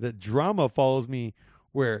 that drama follows me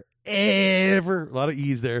wherever, a lot of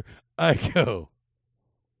E's there, I go.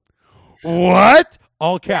 What?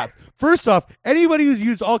 All caps. First off, anybody who's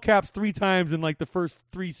used all caps 3 times in like the first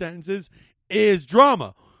 3 sentences is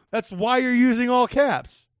drama. That's why you're using all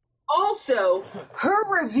caps. Also,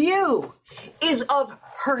 her review is of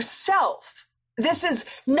herself. This is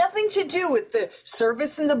nothing to do with the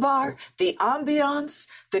service in the bar, the ambiance,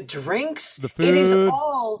 the drinks. The food. It is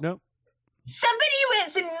all... Nope. Somebody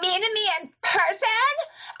was mean to me in person,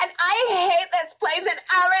 and I hate this place and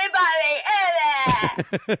everybody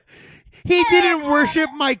in it. He didn't worship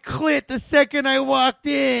my clit the second I walked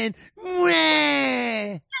in.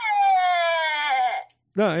 Mwah.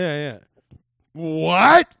 No, yeah.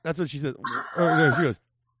 What? That's what she said. No, she goes,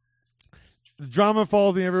 the drama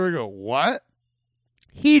follows me everywhere. I go, what?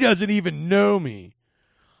 He doesn't even know me.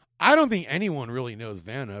 I don't think anyone really knows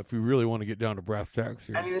Vanna if we really want to get down to brass tacks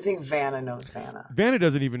here. I don't even think Vanna knows Vanna. Vanna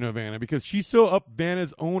doesn't even know Vanna because she's so up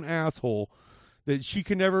Vanna's own asshole that she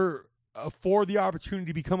can never afford the opportunity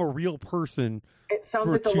to become a real person. It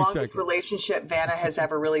sounds like the longest relationship Vanna has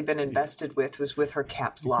ever really been invested with was with her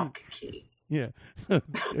caps lock key. Yeah.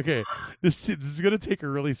 Okay. This is going to take a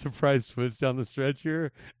really surprise twist down the stretch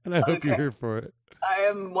here, and I hope you're here for it. I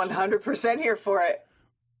am 100% here for it.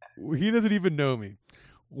 He doesn't even know me.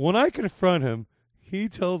 When I confront him, he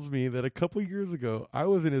tells me that a couple years ago, I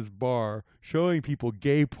was in his bar showing people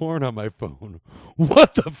gay porn on my phone.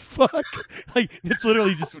 What the fuck? Like, it's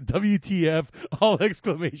literally just WTF, all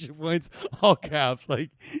exclamation points, all caps.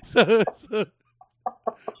 Like, so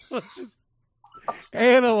let's just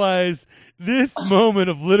analyze this moment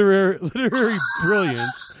of literary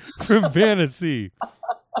brilliance from Fantasy.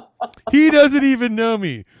 He doesn't even know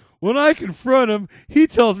me. When I confront him, he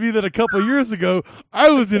tells me that a couple years ago,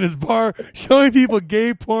 I was in his bar showing people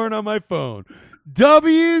gay porn on my phone.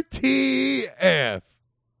 WTF.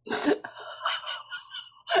 Is that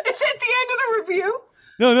the end of the review?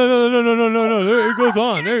 No. There it goes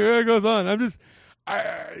on. There it goes on.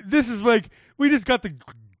 This is like, we just got the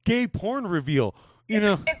gay porn reveal.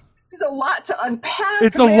 It's a lot to unpack.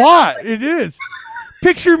 It's a lot. It is.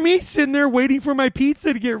 Picture me sitting there waiting for my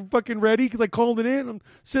pizza to get fucking ready because I called it in. I'm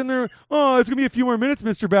sitting there. Oh, it's going to be a few more minutes,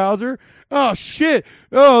 Mr. Bowser. Oh, shit.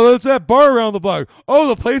 Oh, that's that bar around the block. Oh,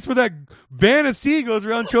 the place where that Vanna C goes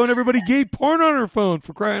around showing everybody gay porn on her phone,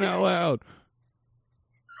 for crying out loud.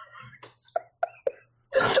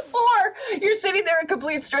 Or you're sitting there, a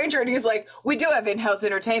complete stranger, and he's like, we do have in-house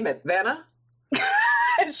entertainment, Vanna.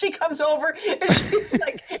 And she comes over and she's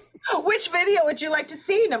like, which video would you like to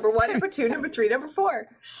see? Number 1, number 2, number 3, number 4.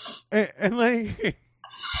 And like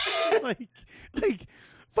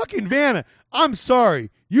fucking Vanna, I'm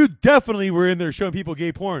sorry. You definitely were in there showing people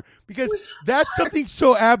gay porn because that's something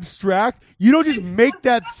so abstract. You don't just make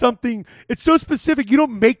that something. It's so specific. You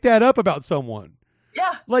don't make that up about someone.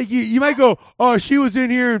 Yeah. Like you might go, oh, she was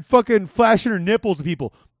in here and fucking flashing her nipples to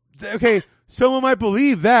people. Okay. Someone might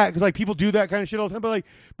believe that because like people do that kind of shit all the time,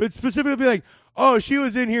 but specifically be like, oh, she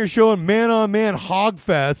was in here showing man-on-man hog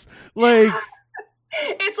fest. Like,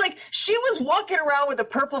 it's like she was walking around with a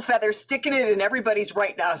purple feather, sticking it in everybody's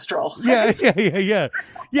right nostril. Yeah. Like,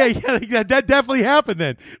 that definitely happened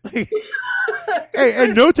then. Like, hey,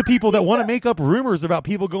 and note to people that want to make up rumors about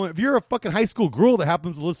people going, if you're a fucking high school girl that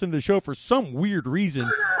happens to listen to the show for some weird reason,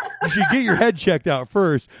 you should get your head checked out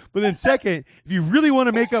first. But then second, if you really want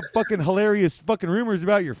to make up fucking hilarious fucking rumors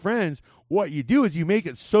about your friends, what you do is you make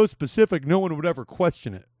it so specific no one would ever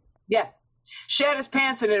question it. Yeah. Shat his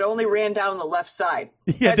pants and it only ran down the left side.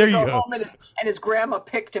 Yeah, there you go. Home and his grandma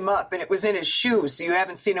picked him up and it was in his shoes, so you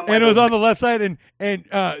haven't seen him. And it was on the left side, and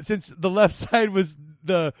since the left side was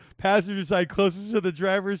the passenger side closest to the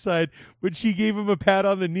driver's side, when she gave him a pat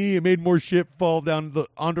on the knee, it made more shit fall down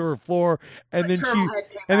onto her floor, and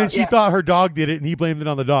then she thought her dog did it, and he blamed it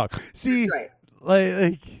on the dog. See, right.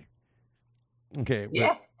 like okay,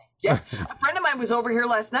 yeah. Yeah. A friend of mine was over here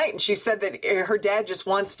last night and she said that her dad just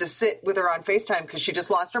wants to sit with her on FaceTime because she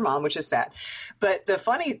just lost her mom, which is sad. But the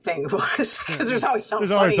funny thing was, because there's always something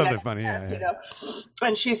funny. Yeah. You know?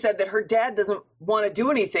 And she said that her dad doesn't want to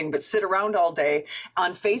do anything but sit around all day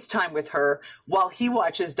on FaceTime with her while he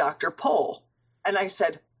watches Dr. Pol. And I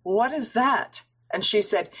said, what is that? And she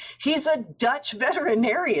said, he's a Dutch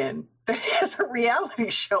veterinarian that has a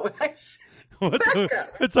reality show. And I said,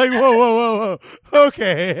 it's like, whoa.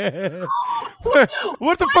 Okay.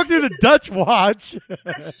 What the fuck did the Dutch watch?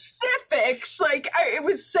 Specifics. Like, it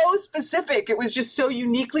was so specific. It was just so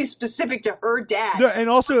uniquely specific to her dad. No, and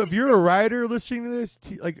also, if you're a writer listening to this,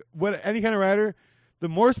 like any kind of writer, the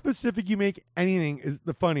more specific you make anything, is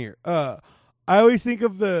the funnier. I always think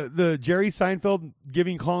of the Jerry Seinfeld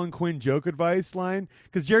giving Colin Quinn joke advice line,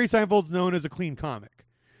 because Jerry Seinfeld's known as a clean comic.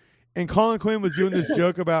 And Colin Quinn was doing this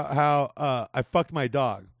joke about how I fucked my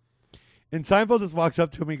dog. And Seinfeld just walks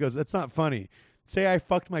up to him and he goes, that's not funny. Say I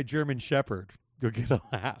fucked my German Shepherd. You'll get a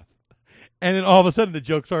laugh. And then all of a sudden the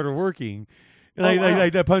joke started working. And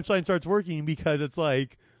like that punchline starts working because it's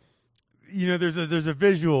like, there's a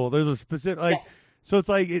visual, there's a specific, so it's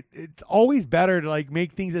like, it's always better to like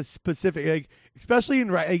make things as specific, like, especially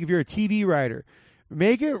if you're a TV writer,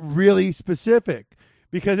 make it really specific.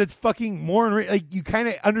 Because it's fucking more, like, you kind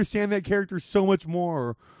of understand that character so much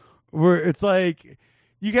more. Where it's like,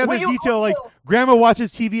 you have the detail, like, grandma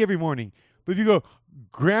watches TV every morning. But if you go,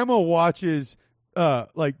 grandma watches,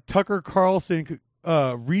 like, Tucker Carlson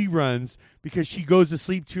reruns because she goes to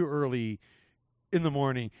sleep too early in the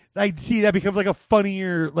morning. Like, see, that becomes, like, a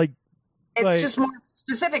funnier, like, it's just more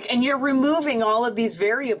specific, and you're removing all of these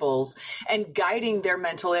variables and guiding their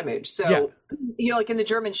mental image. So, like in the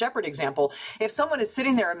German Shepherd example, if someone is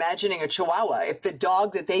sitting there imagining a Chihuahua, if the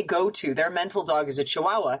dog that they go to, their mental dog is a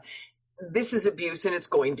Chihuahua, this is abuse and it's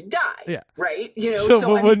going to die. Yeah. Right?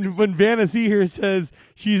 But when Vanna C here says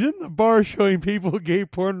she's in the bar showing people gay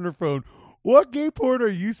porn on her phone, what gay porn are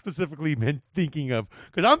you specifically thinking of?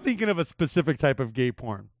 Because I'm thinking of a specific type of gay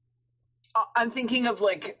porn. I'm thinking of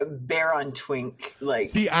like Bear on Twink. Like,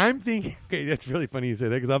 see, I'm thinking. Okay, that's really funny you say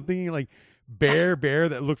that because I'm thinking like bear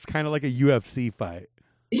that looks kind of like a UFC fight.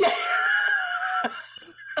 Yeah.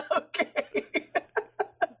 Okay.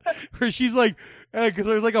 Where she's like, because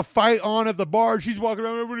there's like a fight on at the bar. She's walking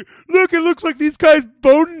around. Everybody, look! It looks like these guys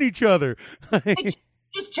boning each other.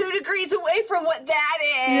 Just 2 degrees away from what that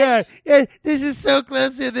is. Yeah. This is so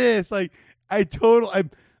close to this. Like, I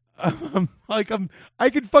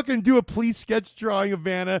could fucking do a police sketch drawing of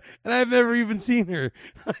Vanna, and I've never even seen her.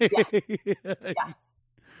 Yeah.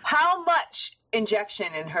 How much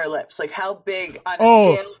injection in her lips? Like how big on a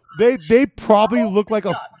scale? They probably look like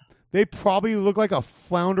they probably look like a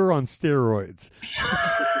flounder on steroids.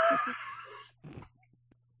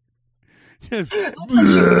 Just,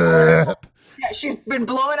 she's been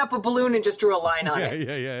blowing up a balloon and just drew a line on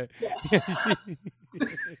it.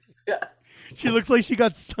 Yeah. She looks like she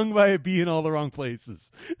got stung by a bee in all the wrong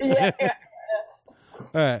places. Yeah. All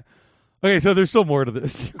right. Okay, so there's still more to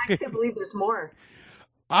this. I can't believe there's more.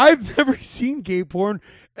 I've never seen gay porn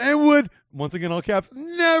and would, once again, all caps,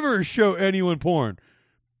 never show anyone porn.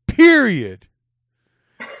 Period.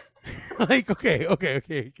 Like,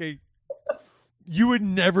 okay. You would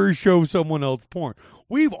never show someone else porn.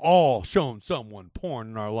 We've all shown someone porn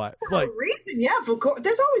in our lives. Like a reason, yeah, of course.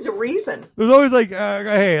 There's always a reason. There's always like,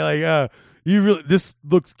 hey, like, you really, this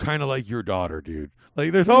looks kind of like your daughter, dude.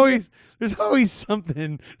 Like, there's always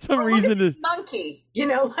something, some reason to monkey, you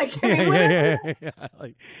know, like, yeah.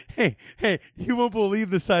 Like, hey, you won't believe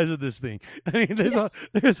the size of this thing. I mean,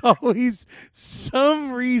 there's always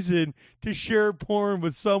some reason to share porn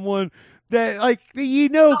with someone that, like, you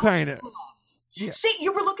know, kind of. Yeah. See,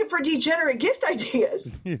 you were looking for degenerate gift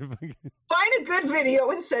ideas. Find a good video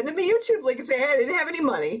and send them a YouTube link and say, hey, I didn't have any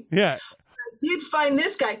money. Yeah. I did find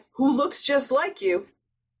this guy who looks just like you.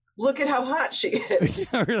 Look at how hot she is.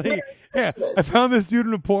 Yeah, really? Yeah. I found this dude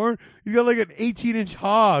in a porn. He's got like an 18-inch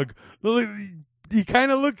hog. You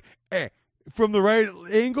kind of look, from the right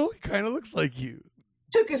angle, he kind of looks like you.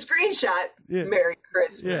 Took a screenshot. Yeah. Merry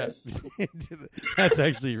Christmas. Yeah. That's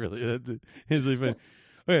actually really funny.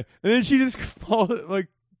 Okay. And then she just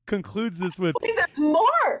concludes this with, wait, there's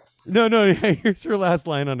more. No, yeah, here's her last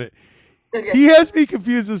line on it. Okay. He has me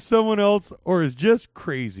confused with someone else or is just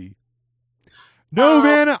crazy. No,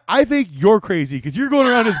 Vanna, I think you're crazy because you're going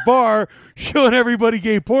around his bar showing everybody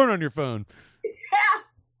gay porn on your phone.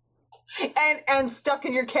 Yeah. And stuck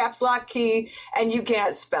in your caps lock key and you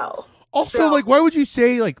can't spell. Also, like, why would you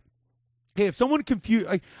say, like, hey, if someone confused,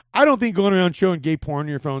 like, I don't think going around showing gay porn on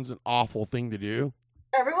your phone is an awful thing to do.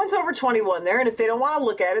 Everyone's over 21 there, and if they don't want to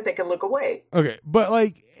look at it, they can look away. Okay, but,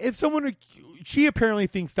 like, if someone, she apparently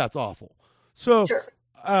thinks that's awful. So, sure.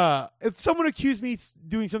 If someone accused me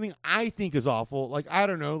doing something I think is awful, like, I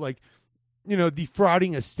don't know, like, you know,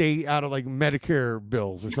 defrauding a state out of, like, Medicare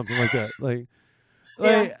bills or something like that. Like,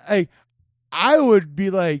 I would be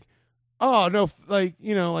like, oh, no, like,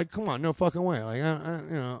 you know, like, come on, no fucking way. Like, you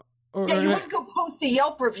know. You wouldn't go post a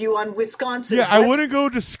Yelp review on Wisconsin. Yeah, I wouldn't go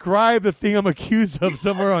describe the thing I'm accused of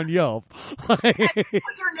somewhere on Yelp. Put your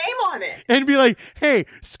name on it. And be like, hey,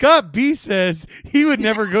 Scott B says he would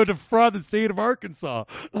never go defraud the state of Arkansas.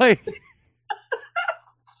 Like,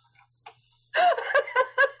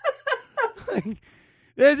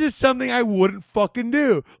 that's just something I wouldn't fucking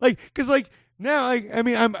do. Like, because, like, now, like, I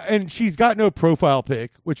mean, and she's got no profile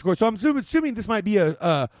pic, which, of course, so I'm assuming this might be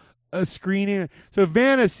a screening. So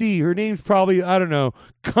Vanna C, her name's probably, I don't know,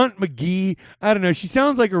 Cunt McGee. I don't know. She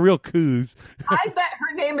sounds like a real coos. I bet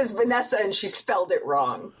her name is Vanessa and she spelled it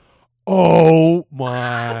wrong. Oh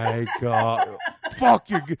my God. Fuck,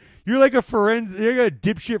 you're like a you're a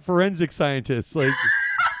dipshit forensic scientist. Like,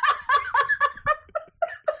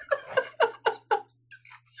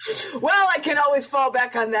 well, I can always fall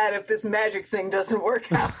back on that if this magic thing doesn't work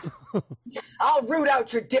out. I'll root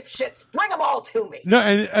out your dipshits. Bring them all to me. No,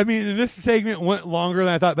 and I mean, this segment went longer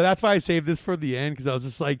than I thought, but that's why I saved this for the end, because I was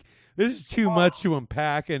just like, this is too much to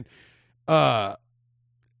unpack. And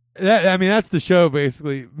that's the show,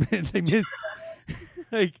 basically. They missed,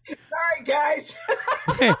 like, sorry, guys.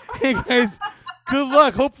 hey, guys, good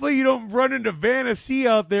luck. Hopefully you don't run into Vanna C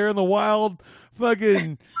out there in the wild,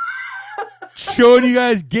 fucking showing you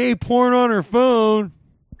guys gay porn on her phone.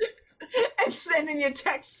 And sending you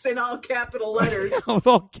texts in all capital letters. With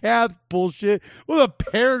all caps bullshit. With a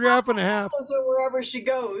paragraph and a half. Or wherever she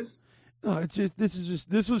goes. No, it's just,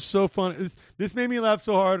 this was so fun. This made me laugh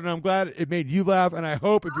so hard, and I'm glad it made you laugh. And I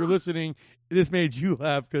hope if you're listening, this made you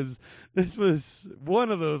laugh, because this was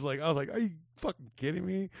one of those, like, I was like, are you fucking kidding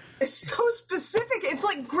me? It's so specific. It's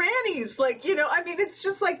like grannies. Like, you know, I mean, it's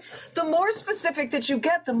just like the more specific that you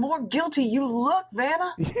get, the more guilty you look,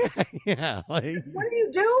 Vanna. Yeah. Like, what are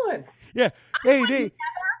you doing? Yeah. Hey, they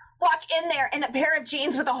walk in there in a pair of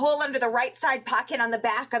jeans with a hole under the right side pocket on the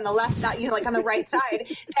back, on the left side, you know, like on the right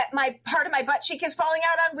side, that my part of my butt cheek is falling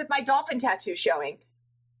out on with my dolphin tattoo showing.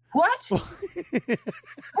 What? What?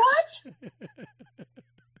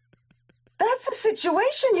 That's the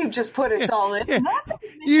situation you've just put us all in. And that's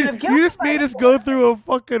you just made us go through a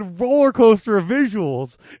fucking roller coaster of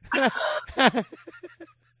visuals.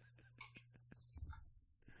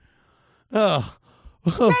 Oh.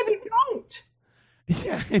 Maybe don't.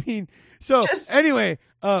 Yeah, I mean, so anyway,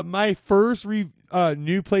 my first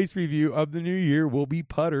new place review of the new year will be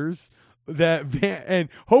Putters. that van, and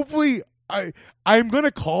hopefully I'm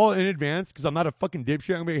gonna call in advance because I'm not a fucking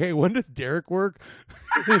dipshit. I'm gonna be, hey, when does Derek work?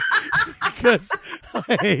 Because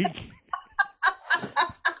like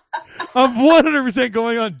I'm 100%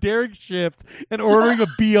 going on Derek's shift and ordering a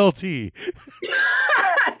BLT.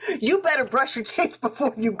 You better brush your teeth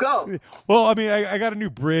before you go. Well, I mean, I got a new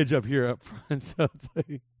bridge up here up front, so it's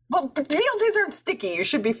like. Well, BLTs aren't sticky. You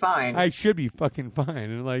should be fine. I should be fucking fine.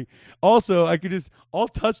 And like, also, I'll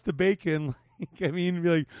touch the bacon. Like, I mean, be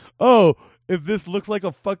like, oh, if this looks like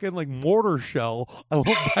a fucking like mortar shell, I won't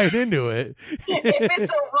bite into it. If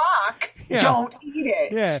it's a rock, don't eat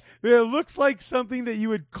it. Yeah. It looks like something that you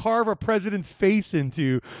would carve a president's face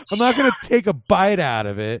into. I'm not going to take a bite out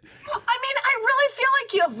of it. I mean, I really feel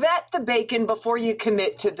like you vet the bacon before you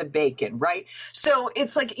commit to the bacon, right? So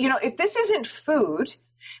it's like, if this isn't food,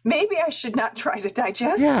 maybe I should not try to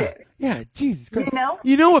digest it. Yeah, Jesus Christ.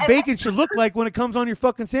 You know what bacon should look like when it comes on your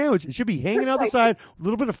fucking sandwich. It should be hanging out the side, a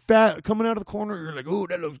little bit of fat coming out of the corner. You're like, oh,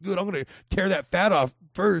 that looks good. I'm going to tear that fat off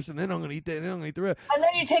first, and then I'm going to eat that, and then I'm going to eat the rest. And then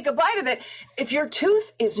you take a bite of it. If your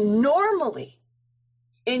tooth is normally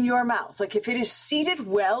in your mouth, like if it is seated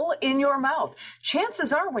well in your mouth,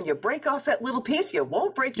 chances are when you break off that little piece, you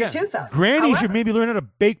won't break your tooth out. Granny should maybe learn how to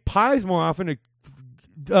bake pies more often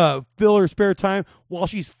to fill her spare time while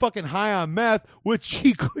she's fucking high on meth, which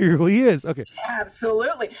she clearly is. Okay.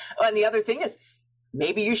 Absolutely. And the other thing is,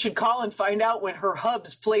 maybe you should call and find out when her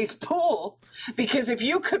hubs plays pool, because if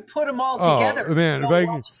you could put them all together, man, if I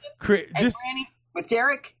can Granny with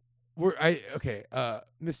Derek.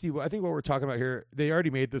 Misty, I think what we're talking about here, they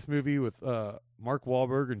already made this movie with Mark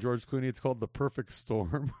Wahlberg and George Clooney. It's called The Perfect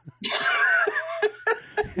Storm.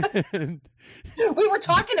 And we were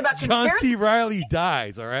talking about John C. Reilly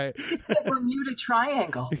dies, all right? The Bermuda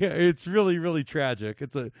Triangle. Yeah, it's really, really tragic.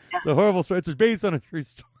 It's a horrible story. It's based on a true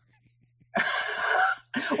story.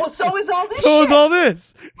 Well, so is all this. So is all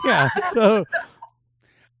this. Yeah. So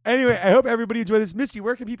anyway, I hope everybody enjoyed this. Misty,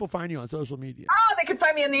 where can people find you on social media? Oh, they can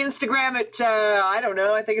find me on the Instagram at, I don't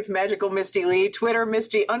know, I think it's Magical Misty Lee. Twitter,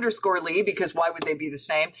 Misty_Lee, because why would they be the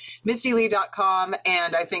same? MistyLee.com,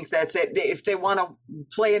 and I think that's it. If they want to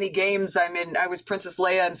play any games, I was Princess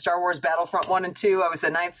Leia in Star Wars Battlefront 1 and 2. I was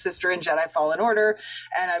the Ninth Sister in Jedi Fallen Order,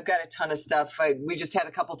 and I've got a ton of stuff. We just had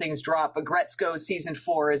a couple things drop. Agretzko Season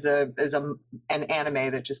 4 is an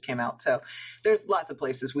anime that just came out. So there's lots of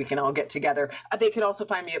places we can all get together. They can also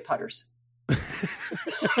find me at Putters.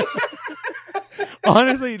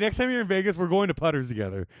 Honestly, next time you're in Vegas, we're going to Putters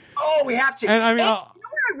together. Oh, we have to. And I mean, you know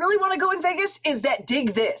where I really want to go in Vegas is that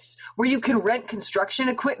Dig This, where you can rent construction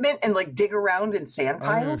equipment and like dig around in sand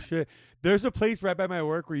piles. Oh, shit. There's a place right by my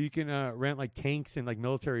work where you can rent like tanks and like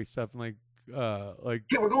military stuff and like.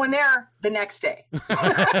 Okay, we're going there the next day.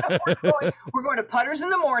 we're going to Putters in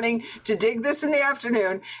the morning to Dig This in the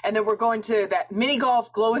afternoon, and then we're going to that mini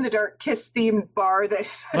golf glow in the dark Kiss themed bar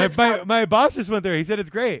that my boss just went there. He said it's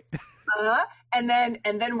great. And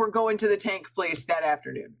then we're going to the tank place that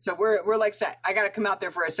afternoon. So we're like set. I got to come out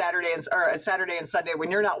there for a Saturday and Sunday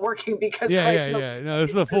when you're not working because No, this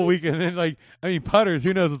is a full weekend. And Putters.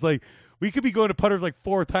 Who knows? It's like we could be going to Putters like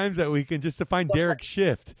 4 times that weekend just to find Derek's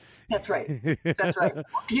shift. That's right. That's right.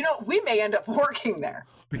 We may end up working there.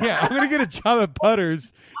 Yeah, I'm going to get a job at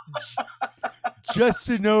Putters just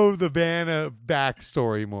to know the Vanna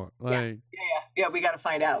backstory more. Yeah, we got to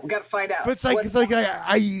find out. But it's like, it's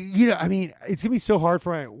going to be so hard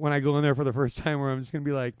for when I go in there for the first time where I'm just going to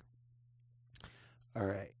be like, all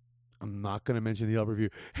right. I'm not going to mention the Yelp review.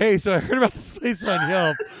 Hey, so I heard about this place on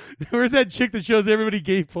Yelp. Where's that chick that shows everybody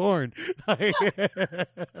gay porn? Can I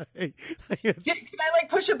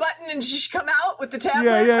push a button and just come out with the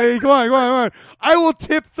tablet? Yeah. Come on. I will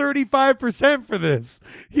tip 35% for this.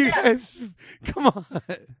 You guys, come on.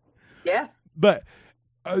 Yeah. But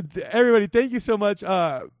everybody, thank you so much.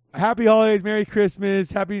 Happy holidays. Merry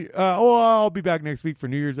Christmas. I'll be back next week for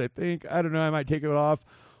New Year's, I think. I don't know. I might take it off.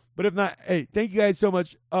 But if not, hey, thank you guys so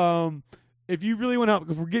much. If you really want to help,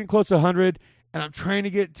 because we're getting close to 100, and I'm trying to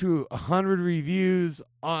get to 100 reviews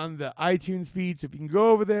on the iTunes feed. So if you can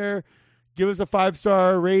go over there, give us a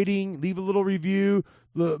 5-star rating, leave a little review.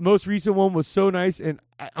 The most recent one was so nice, and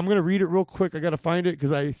I'm going to read it real quick. I got to find it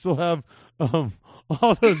because I still have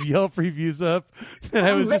all those Yelp reviews up. And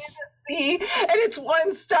I was see, and it's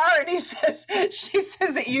 1 star, and she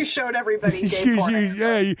says that you showed everybody gay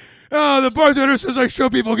porn. The bartender says I show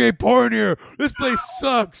people gay porn here. This place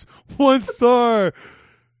sucks. 1 star.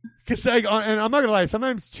 And I'm not gonna lie,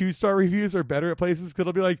 sometimes 2-star reviews are better at places because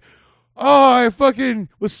it'll be like, Oh, I fucking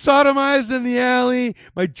was sodomized in the alley.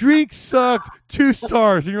 My drink sucked. 2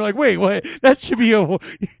 stars. And you're like, wait, what? That should be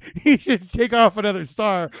you should take off another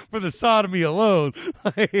star for the sodomy alone.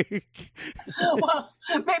 Like, Well,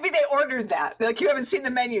 maybe they ordered that. Like, you haven't seen the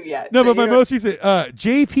menu yet. no, so but my most recent,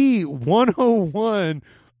 JP 101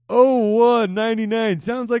 0199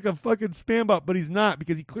 sounds like a fucking spam bot, but he's not,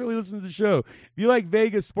 because he clearly listens to the show. If you like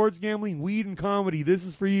Vegas, sports gambling, weed, and comedy, this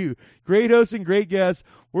is for you. Great host and great guests.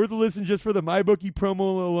 Worth a listen just for the MyBookie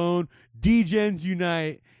promo alone. D-Gens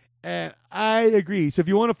unite. And I agree. So if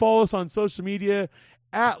you want to follow us on social media,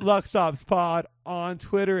 at LuxOpsPod on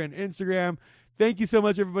Twitter and Instagram. Thank you so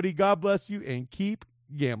much, everybody. God bless you, and keep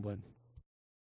gambling.